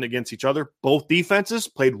they've done against each other. Both defenses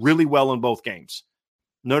played really well in both games.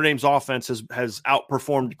 Notre Dame's offense has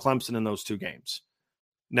outperformed Clemson in those two games.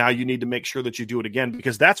 Now you need to make sure that you do it again,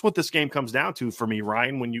 because that's what this game comes down to for me,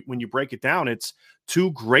 Ryan. When you break it down, it's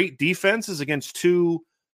two great defenses against two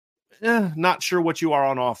not sure what you are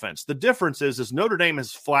on offense. The difference is Notre Dame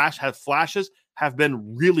has flashes, have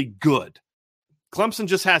been really good. Clemson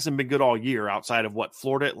just hasn't been good all year outside of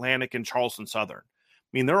Florida Atlantic and Charleston Southern.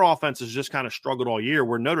 I mean, their offense has just kind of struggled all year,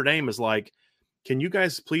 where Notre Dame is like, can you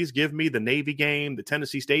guys please give me the Navy game, the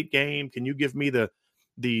Tennessee State game? Can you give me the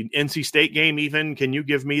NC State game even? Can you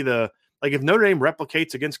give me if Notre Dame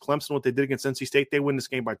replicates against Clemson what they did against NC State, they win this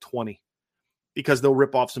game by 20. Because they'll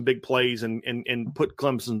rip off some big plays and put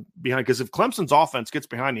Clemson behind. Because if Clemson's offense gets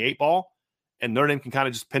behind the 8 ball and Notre Dame can kind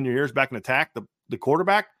of just pin your ears back and attack the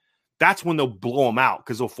quarterback, that's when they'll blow them out,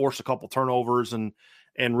 because they'll force a couple turnovers and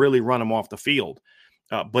really run them off the field.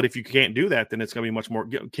 But if you can't do that, then it's going to be much more.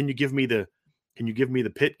 Can you give me the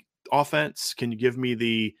Pitt offense? Can you give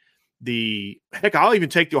me the heck? I'll even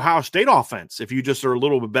take the Ohio State offense if you just are a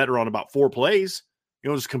little bit better on about 4 plays.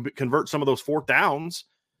 Just convert some of those 4th downs.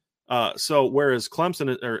 So whereas Clemson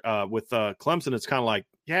with Clemson, it's kind of like,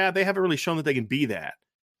 yeah, they haven't really shown that they can be that.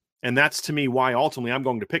 And that's, to me, why ultimately I'm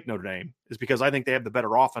going to pick Notre Dame, is because I think they have the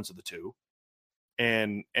better offense of the two.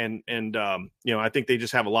 And I think they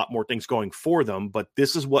just have a lot more things going for them. But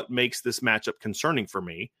this is what makes this matchup concerning for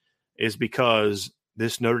me, is because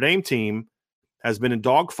this Notre Dame team has been in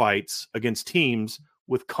dogfights against teams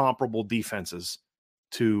with comparable defenses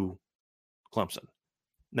to Clemson.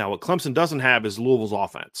 Now, what Clemson doesn't have is Louisville's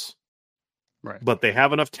offense. Right. But they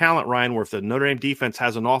have enough talent, Ryan, where if the Notre Dame defense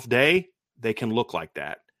has an off day, they can look like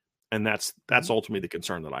that. And that's ultimately the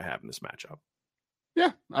concern that I have in this matchup.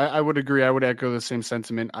 Yeah, I would agree. I would echo the same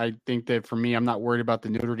sentiment. I think that for me, I'm not worried about the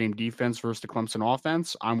Notre Dame defense versus the Clemson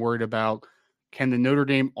offense. I'm worried about, can the Notre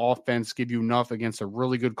Dame offense give you enough against a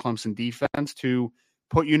really good Clemson defense to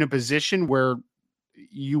put you in a position where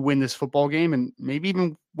you win this football game and maybe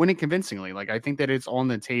even win it convincingly. I think that it's on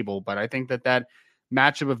the table, but I think that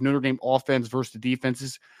matchup of Notre Dame offense versus the defense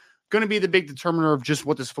is going to be the big determiner of just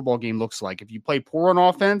what this football game looks like. If you play poor on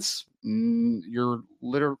offense, you're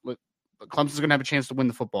literally, Clemson's going to have a chance to win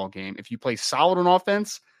the football game. If you play solid on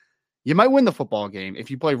offense, you might win the football game. If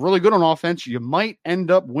you play really good on offense, you might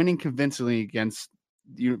end up winning convincingly against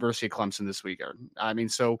the University of Clemson this weekend. I mean,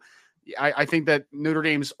 so I think that Notre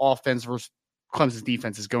Dame's offense versus Clemson's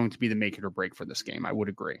defense is going to be the make it or break for this game. I would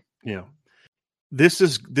agree. Yeah. This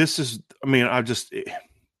is, I mean, I'm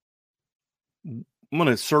going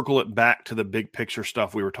to circle it back to the big picture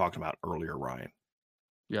stuff we were talking about earlier, Ryan.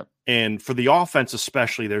 Yep. And for the offense,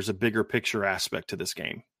 especially, there's a bigger picture aspect to this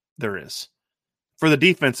game. There is. For the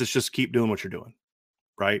defense, it's just keep doing what you're doing.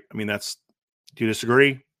 Right. I mean, do you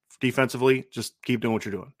disagree? Defensively, just keep doing what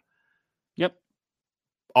you're doing. Yep.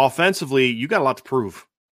 Offensively, you got a lot to prove.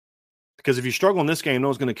 Because if you struggle in this game, no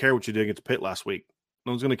one's going to care what you did against Pitt last week.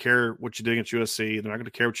 No one's going to care what you did against USC. They're not going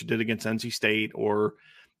to care what you did against NC State or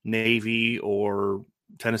Navy or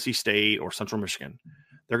Tennessee State or Central Michigan.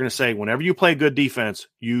 They're going to say, whenever you play good defense,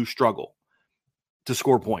 you struggle to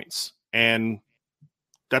score points. And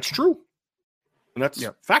that's true. And that's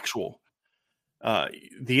factual. The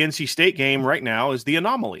NC State game right now is the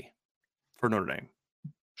anomaly for Notre Dame.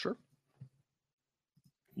 Sure.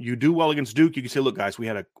 You do well against Duke, you can say, look, guys, we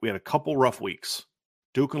had a couple rough weeks.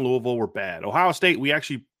 Duke and Louisville were bad. Ohio State,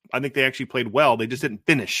 I think they actually played well. They just didn't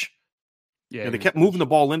finish. Yeah, they kept moving the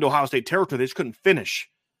ball into Ohio State territory. They just couldn't finish.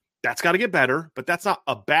 That's got to get better, but that's not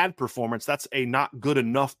a bad performance. That's a not good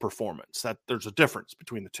enough performance. That there's a difference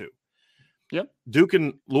between the two. Yep. Duke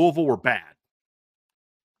and Louisville were bad.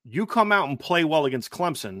 You come out and play well against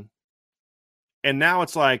Clemson, and now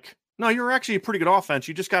it's like, no, you're actually a pretty good offense.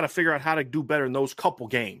 You just got to figure out how to do better in those couple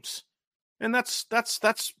games. And that's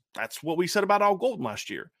what we said about Al Golden last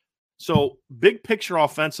year. So big picture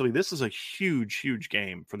offensively, this is a huge, huge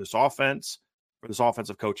game for this offense, for this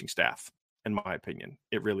offensive coaching staff, in my opinion.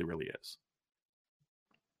 It really, really is.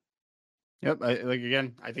 Yep. I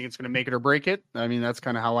think it's going to make it or break it. I mean, that's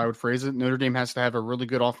kind of how I would phrase it. Notre Dame has to have a really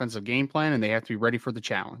good offensive game plan, and they have to be ready for the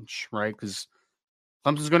challenge, right? Because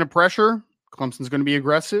Clemson's going to pressure. Clemson's going to be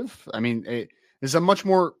aggressive. I mean, it's a much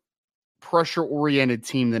more pressure-oriented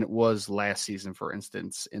team than it was last season, for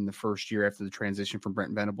instance, in the first year after the transition from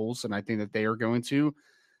Brent Venables. And I think that they are going to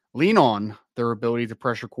lean on their ability to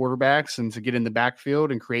pressure quarterbacks and to get in the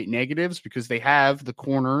backfield and create negatives, because they have the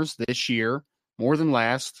corners this year more than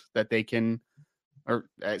last that they can, or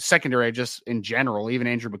secondary just in general, even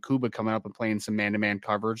Andrew Makuba coming up and playing some man-to-man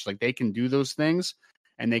coverage. Like, they can do those things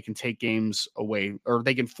and they can take games away, or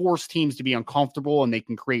they can force teams to be uncomfortable and they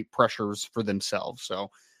can create pressures for themselves.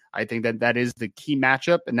 So I think that is the key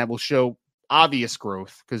matchup, and that will show obvious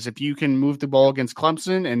growth, because if you can move the ball against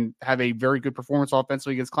Clemson and have a very good performance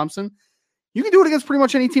offensively against Clemson, you can do it against pretty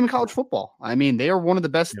much any team in college football. I mean, they are one of the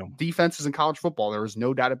best defenses in college football. There is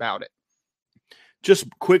no doubt about it. Just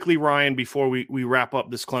quickly, Ryan, before we wrap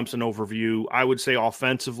up this Clemson overview, I would say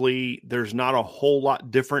offensively, there's not a whole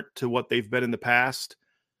lot different to what they've been in the past.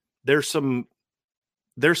 There's some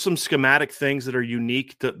schematic things that are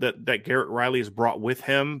unique that Garrett Riley has brought with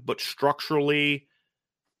him, but structurally,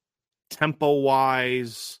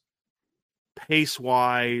 tempo-wise,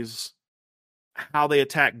 pace-wise, how they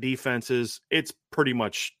attack defenses, it's pretty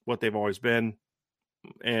much what they've always been.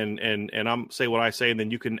 And I'm say what I say, and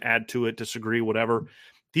then you can add to it, disagree, whatever.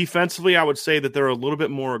 Defensively, I would say that they're a little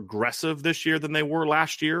bit more aggressive this year than they were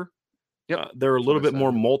last year. Yep. They're a little bit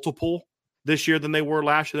more multiple this year than they were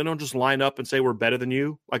last year. They don't just line up and say we're better than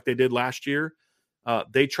you like they did last year.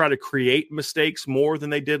 They try to create mistakes more than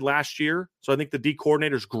they did last year. So I think the D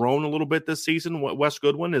coordinator's grown a little bit this season. What Wes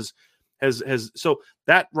Goodwin has so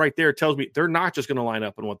that right there tells me they're not just going to line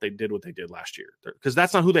up on what they did last year, because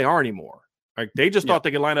that's not who they are anymore. Like, they just thought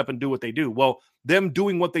they could line up and do what they do. Well, them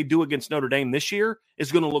doing what they do against Notre Dame this year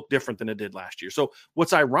is going to look different than it did last year. So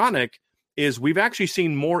what's ironic is we've actually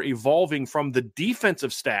seen more evolving from the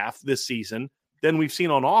defensive staff this season than we've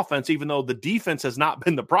seen on offense, even though the defense has not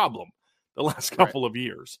been the problem the last couple of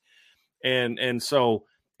years. And so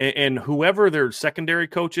whoever their secondary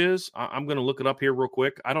coach is, I'm going to look it up here real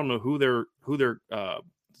quick. I don't know who their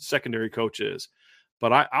secondary coach is,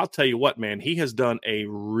 but I'll tell you what, man, he has done a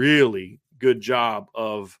really good job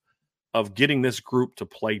of getting this group to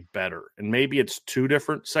play better. And maybe it's two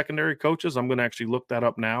different secondary coaches. I'm going to actually look that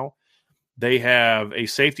up now. They have a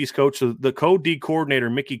safeties coach. So the co-D coordinator,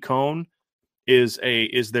 Mickey Cohn, is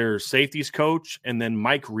their safeties coach. And then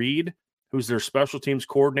Mike Reed, who's their special teams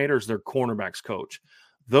coordinator, is their cornerbacks coach.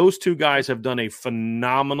 Those two guys have done a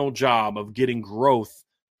phenomenal job of getting growth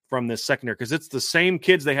from this secondary, because it's the same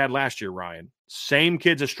kids they had last year, Ryan. Same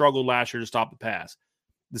kids that struggled last year to stop the pass.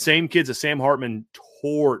 The same kids that Sam Hartman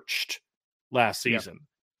torched last season. Yep.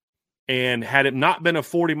 And had it not been a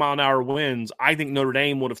 40-mile-an-hour winds, I think Notre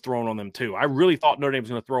Dame would have thrown on them too. I really thought Notre Dame was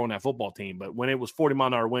going to throw on that football team, but when it was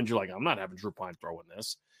 40-mile-an-hour winds, you're like, I'm not having Drew Pine throwing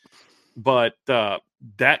this. But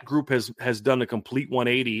that group has done a complete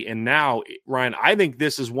 180. And now, Ryan, I think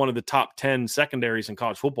this is one of the top 10 secondaries in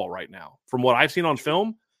college football right now, from what I've seen on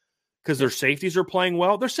film, because their safeties are playing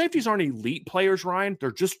well. Their safeties aren't elite players, Ryan.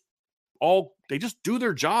 They're just they just do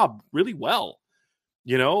their job really well.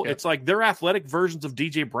 You know, It's like they're athletic versions of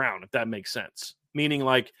DJ Brown, if that makes sense. Meaning,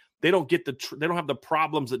 like, they don't have the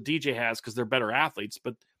problems that DJ has because they're better athletes,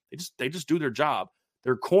 but they just do their job.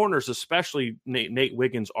 Their corners, especially Nate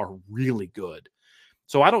Wiggins, are really good.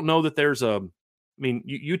 So I don't know that there's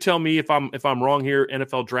you tell me if I'm wrong here,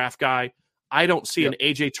 NFL draft guy. I don't see an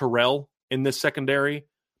AJ Terrell in this secondary.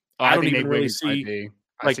 I don't even really see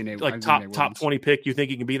top 20 pick. You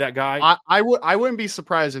think he can be that guy? I wouldn't be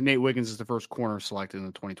surprised if Nate Wiggins is the first corner selected in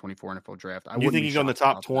the 2024 NFL draft. You think he's on the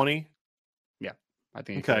top 20? Yeah, I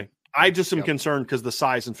think. Okay, I just am concerned because the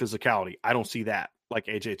size and physicality. I don't see that like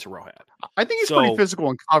AJ Terrell had. I think he's pretty physical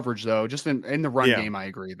in coverage, though. Just in the run game, I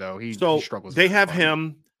agree. Though he struggles. They have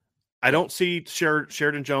him. I don't see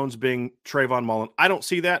Sheridan Jones being Trayvon Mullen. I don't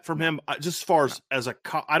see that from him. Just as far as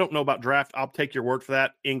I don't know about draft. I'll take your word for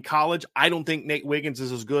that. In college, I don't think Nate Wiggins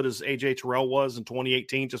is as good as AJ Terrell was in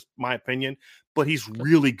 2018, just my opinion. But he's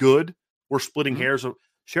really good. We're splitting hairs.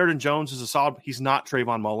 Sheridan Jones is a solid. He's not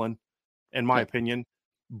Trayvon Mullen, in my opinion.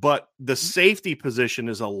 But the safety position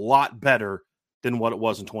is a lot better than what it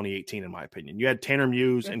was in 2018, in my opinion. You had Tanner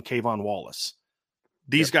Muse and Kayvon Wallace.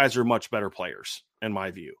 These guys are much better players, in my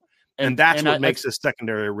view. And that's what makes this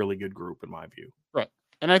secondary a really good group, in my view. Right.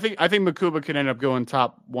 And I think Makuba could end up going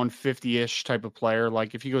top 150-ish type of player.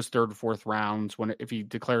 Like, if he goes third or fourth rounds, if he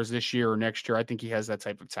declares this year or next year, I think he has that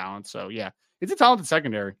type of talent. So, yeah, it's a talented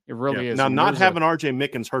secondary. It really is. Now, not having RJ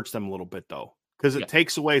Mickens hurts them a little bit, though, because it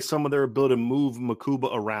takes away some of their ability to move Makuba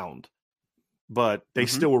around. But they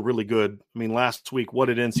still were really good. I mean, last week, what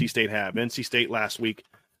did NC State have? NC State last week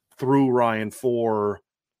threw Ryan for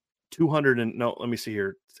 200 and no, let me see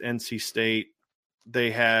here. NC State,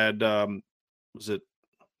 they had was it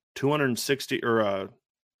 260 or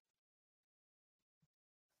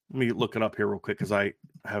let me look it up here real quick because I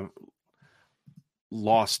have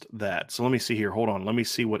lost that. So let me see here. Hold on. Let me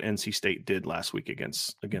see what NC State did last week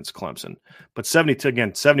against Clemson. But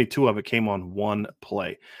 72 of it came on one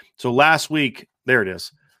play. So last week, there it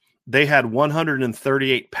is. They had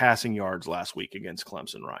 138 passing yards last week against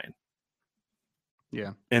Clemson, Ryan.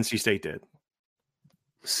 Yeah. NC State did.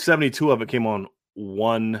 72 of it came on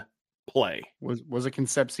one play. Was it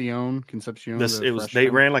Concepcion? They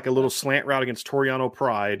ran like a little slant route against Toriano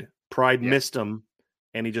Pride. Pride missed him,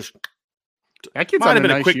 and he just that kid's might have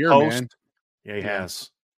been a quick post. Man. Yeah,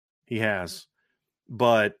 he has.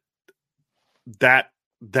 But that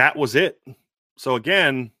was it. So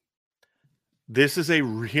again, this is a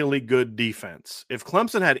really good defense. If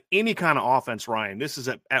Clemson had any kind of offense, Ryan, this is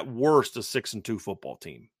at worst a 6-2 football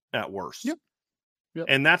team. At worst. Yep.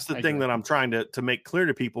 And that's the thing that I'm trying to make clear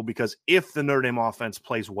to people, because if the Notre Dame offense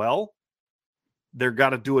plays well, they're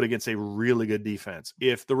got to do it against a really good defense.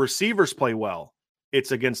 If the receivers play well,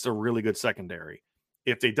 it's against a really good secondary.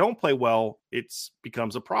 If they don't play well, it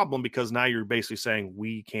becomes a problem, because now you're basically saying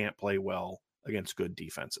we can't play well against good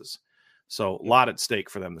defenses. So a lot at stake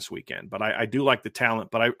for them this weekend. But I do like the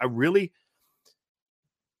talent. But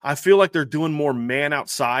I feel like they're doing more man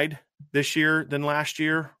outside this year than last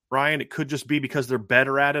year, Ryan. It could just be because they're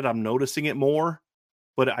better at it. I'm noticing it more.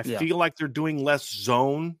 But I feel like they're doing less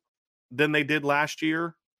zone than they did last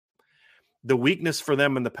year. The weakness for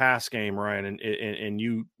them in the pass game, Ryan, and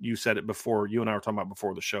you said it before, you and I were talking about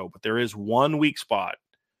before the show, but there is one weak spot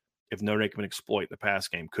if Notre Dame can exploit the pass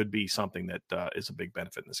game, could be something that is a big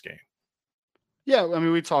benefit in this game. Yeah, I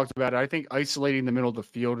mean, we talked about it. I think isolating the middle of the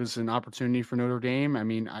field is an opportunity for Notre Dame. I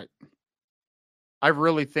mean, I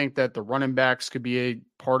really think that the running backs could be a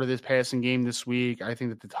part of this passing game this week. I think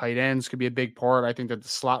that the tight ends could be a big part. I think that the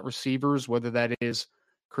slot receivers, whether that is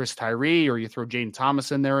Chris Tyree, or you throw Jaden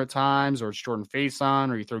Thomas in there at times, or it's Jordan Faison,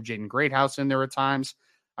 or you throw Jaden Greathouse in there at times.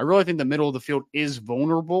 I really think the middle of the field is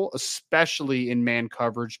vulnerable, especially in man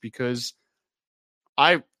coverage, because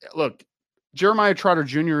Jeremiah Trotter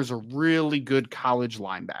Jr. is a really good college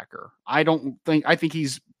linebacker. I think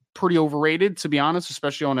he's pretty overrated, to be honest,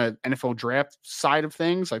 especially on an NFL draft side of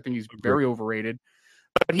things. I think he's very overrated.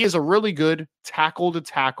 But he is a really good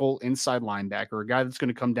tackle-to-tackle inside linebacker, a guy that's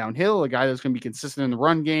going to come downhill, a guy that's going to be consistent in the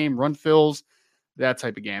run game, run fills, that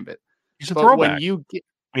type of gambit. He's a throwback. When you get,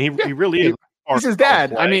 he really is. He's his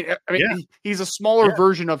dad. I mean, he's a smaller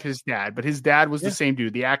version of his dad, but his dad was the same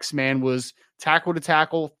dude. The Axeman was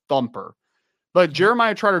tackle-to-tackle thumper. But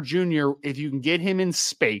Jeremiah Trotter Jr., if you can get him in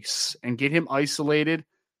space and get him isolated,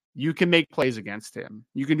 you can make plays against him.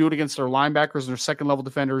 You can do it against their linebackers and their second-level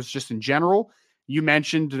defenders just in general. You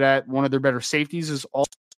mentioned that one of their better safeties is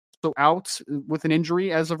also out with an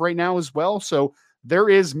injury as of right now as well. So there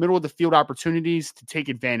is middle-of-the-field opportunities to take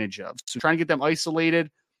advantage of. So trying to get them isolated.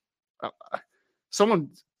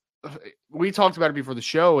 We talked about it before the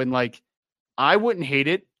show, and I wouldn't hate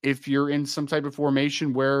it if you're in some type of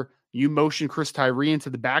formation where you motion Chris Tyree into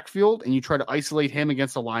the backfield and you try to isolate him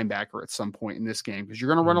against a linebacker at some point in this game, because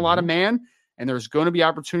you're going to run a lot of man, and there's going to be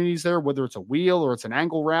opportunities there, whether it's a wheel or it's an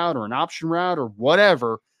angle route or an option route or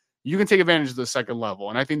whatever. You can take advantage of the second level,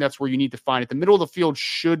 and I think that's where you need to find it. The middle of the field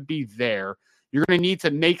should be there. You're going to need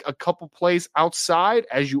to make a couple plays outside,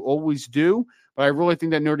 as you always do, but I really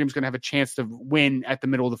think that Notre Dame's going to have a chance to win at the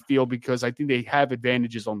middle of the field, because I think they have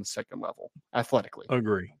advantages on the second level athletically.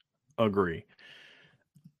 Agree.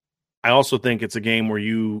 I also think it's a game where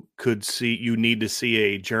you need to see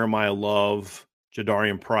a Jeremiah Love,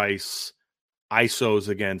 Jadarian Price, ISOs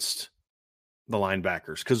against the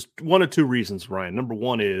linebackers. Because one of two reasons, Ryan. Number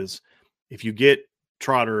one is if you get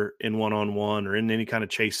Trotter in one-on-one or in any kind of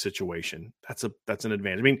chase situation, that's an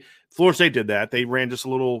advantage. I mean, Florida State did that. They ran just a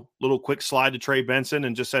little quick slide to Trey Benson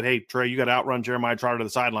and just said, hey, Trey, you got to outrun Jeremiah Trotter to the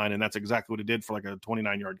sideline, and that's exactly what he did for a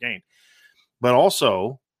 29-yard gain. But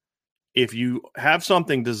also, if you have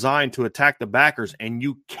something designed to attack the backers and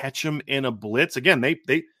you catch them in a blitz, again,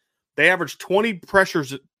 they average 20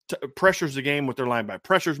 pressures a game with their linebacker.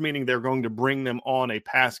 Pressures meaning they're going to bring them on a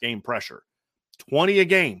pass game pressure. 20 a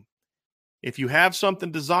game. If you have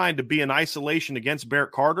something designed to be in isolation against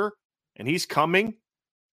Barrett Carter and he's coming,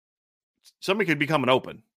 somebody could be coming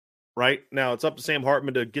open, right? Now, it's up to Sam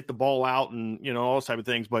Hartman to get the ball out and, all those type of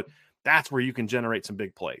things, but that's where you can generate some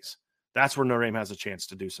big plays. That's where Notre Dame has a chance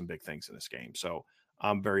to do some big things in this game. So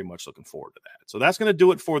I'm very much looking forward to that. So that's going to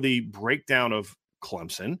do it for the breakdown of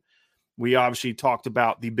Clemson. We obviously talked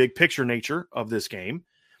about the big picture nature of this game.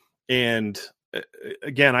 And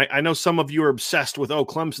again, I know some of you are obsessed with,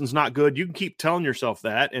 Clemson's not good. You can keep telling yourself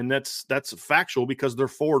that, and that's factual because they're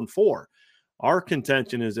 4-4. Our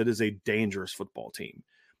contention is it is a dangerous football team.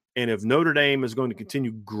 And if Notre Dame is going to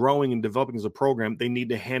continue growing and developing as a program, they need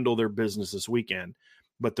to handle their business this weekend.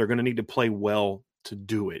 But they're going to need to play well to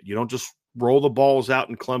do it. You don't just roll the balls out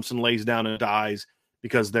and Clemson lays down and dies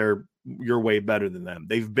because you're way better than them.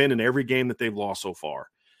 They've been in every game that they've lost so far.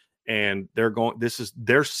 And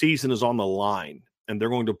their season is on the line, and they're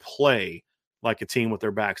going to play like a team with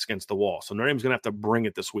their backs against the wall. So Notre Dame's going to have to bring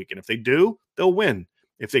it this weekend. If they do, they'll win.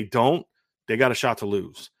 If they don't, they got a shot to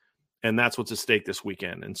lose. And that's what's at stake this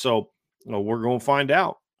weekend. And so we're going to find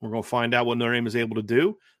out. We're going to find out what Notre Dame is able to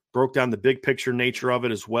do. Broke down the big picture nature of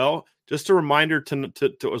it as well. Just a reminder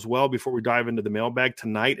to as well, before we dive into the mailbag,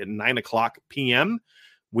 tonight at 9:00 p.m.,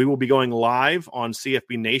 we will be going live on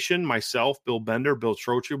CFB Nation. Myself, Bill Bender, Bill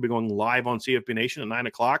Troche will be going live on CFB Nation at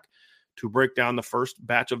 9:00 to break down the first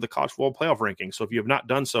batch of the college football playoff rankings. So if you have not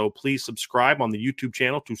done so, please subscribe on the YouTube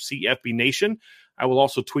channel to CFB Nation. I will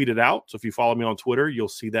also tweet it out. So if you follow me on Twitter, you'll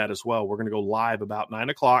see that as well. We're going to go live about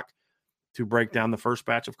 9:00 to break down the first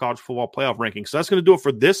batch of college football playoff rankings. So that's going to do it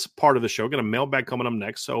for this part of the show. Got a mailbag coming up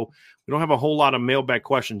next. So we don't have a whole lot of mailbag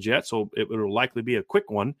questions yet. So it will likely be a quick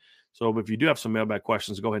one. So if you do have some mailbag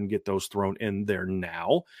questions, go ahead and get those thrown in there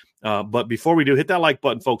now. But before we do, hit that like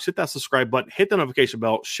button, folks. Hit that subscribe button. Hit the notification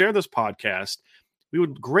bell. Share this podcast. We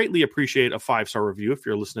would greatly appreciate a 5-star review if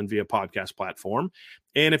you're listening via podcast platform.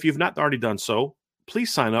 And if you've not already done so,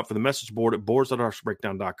 please sign up for the message board at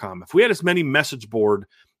boards.archbreakdown.com. If we had as many message board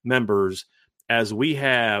members as we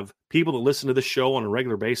have people that listen to the show on a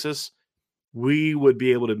regular basis, we would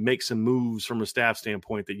be able to make some moves from a staff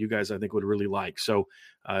standpoint that you guys, I think, would really like. So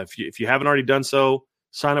if you haven't already done so,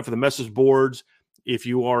 sign up for the message boards. If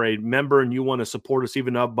you are a member and you want to support us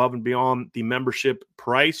even above and beyond the membership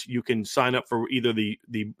price, you can sign up for either the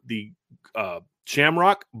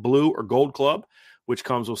Shamrock, Blue, or Gold Club, which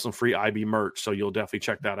comes with some free IB merch. So you'll definitely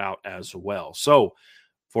check that out as well. So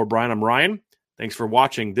for Brian, I'm Ryan. Thanks for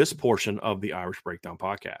watching this portion of the Irish Breakdown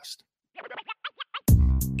podcast.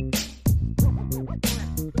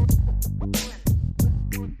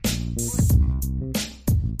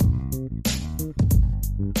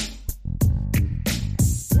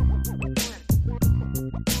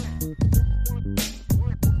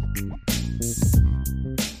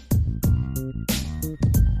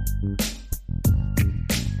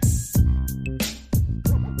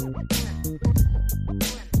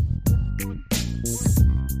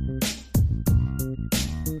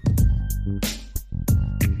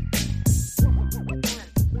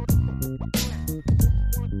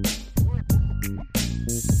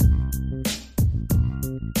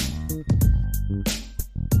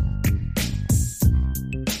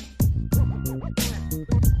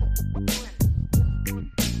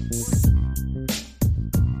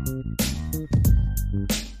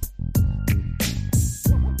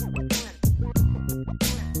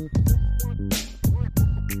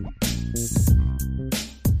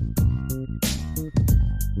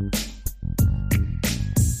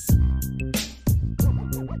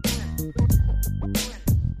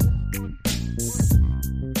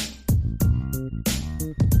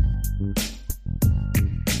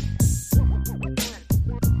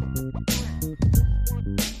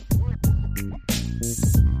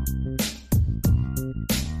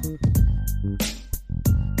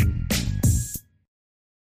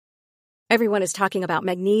 Everyone is talking about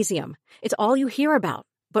magnesium. It's all you hear about.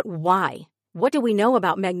 But why? What do we know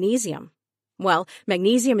about magnesium? Well,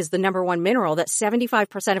 magnesium is the #1 mineral that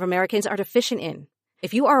 75% of Americans are deficient in.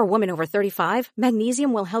 If you are a woman over 35,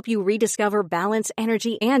 magnesium will help you rediscover balance,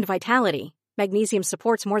 energy, and vitality. Magnesium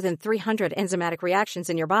supports more than 300 enzymatic reactions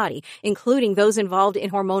in your body, including those involved in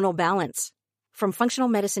hormonal balance. From functional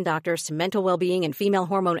medicine doctors to mental well-being and female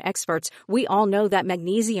hormone experts, we all know that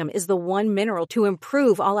magnesium is the one mineral to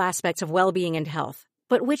improve all aspects of well-being and health.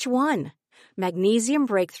 But which one? Magnesium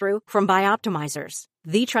Breakthrough from Bioptimizers,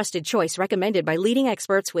 the trusted choice recommended by leading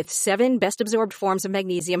experts with 7 best-absorbed forms of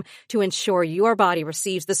magnesium to ensure your body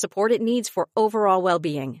receives the support it needs for overall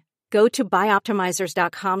well-being. Go to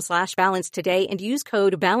bioptimizers.com/balance today and use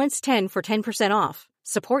code BALANCE10 for 10% off.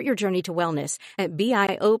 Support your journey to wellness at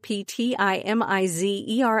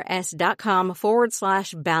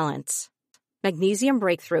bioptimizers.com/balance. Magnesium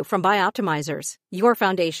Breakthrough from Bioptimizers, your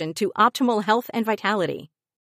foundation to optimal health and vitality.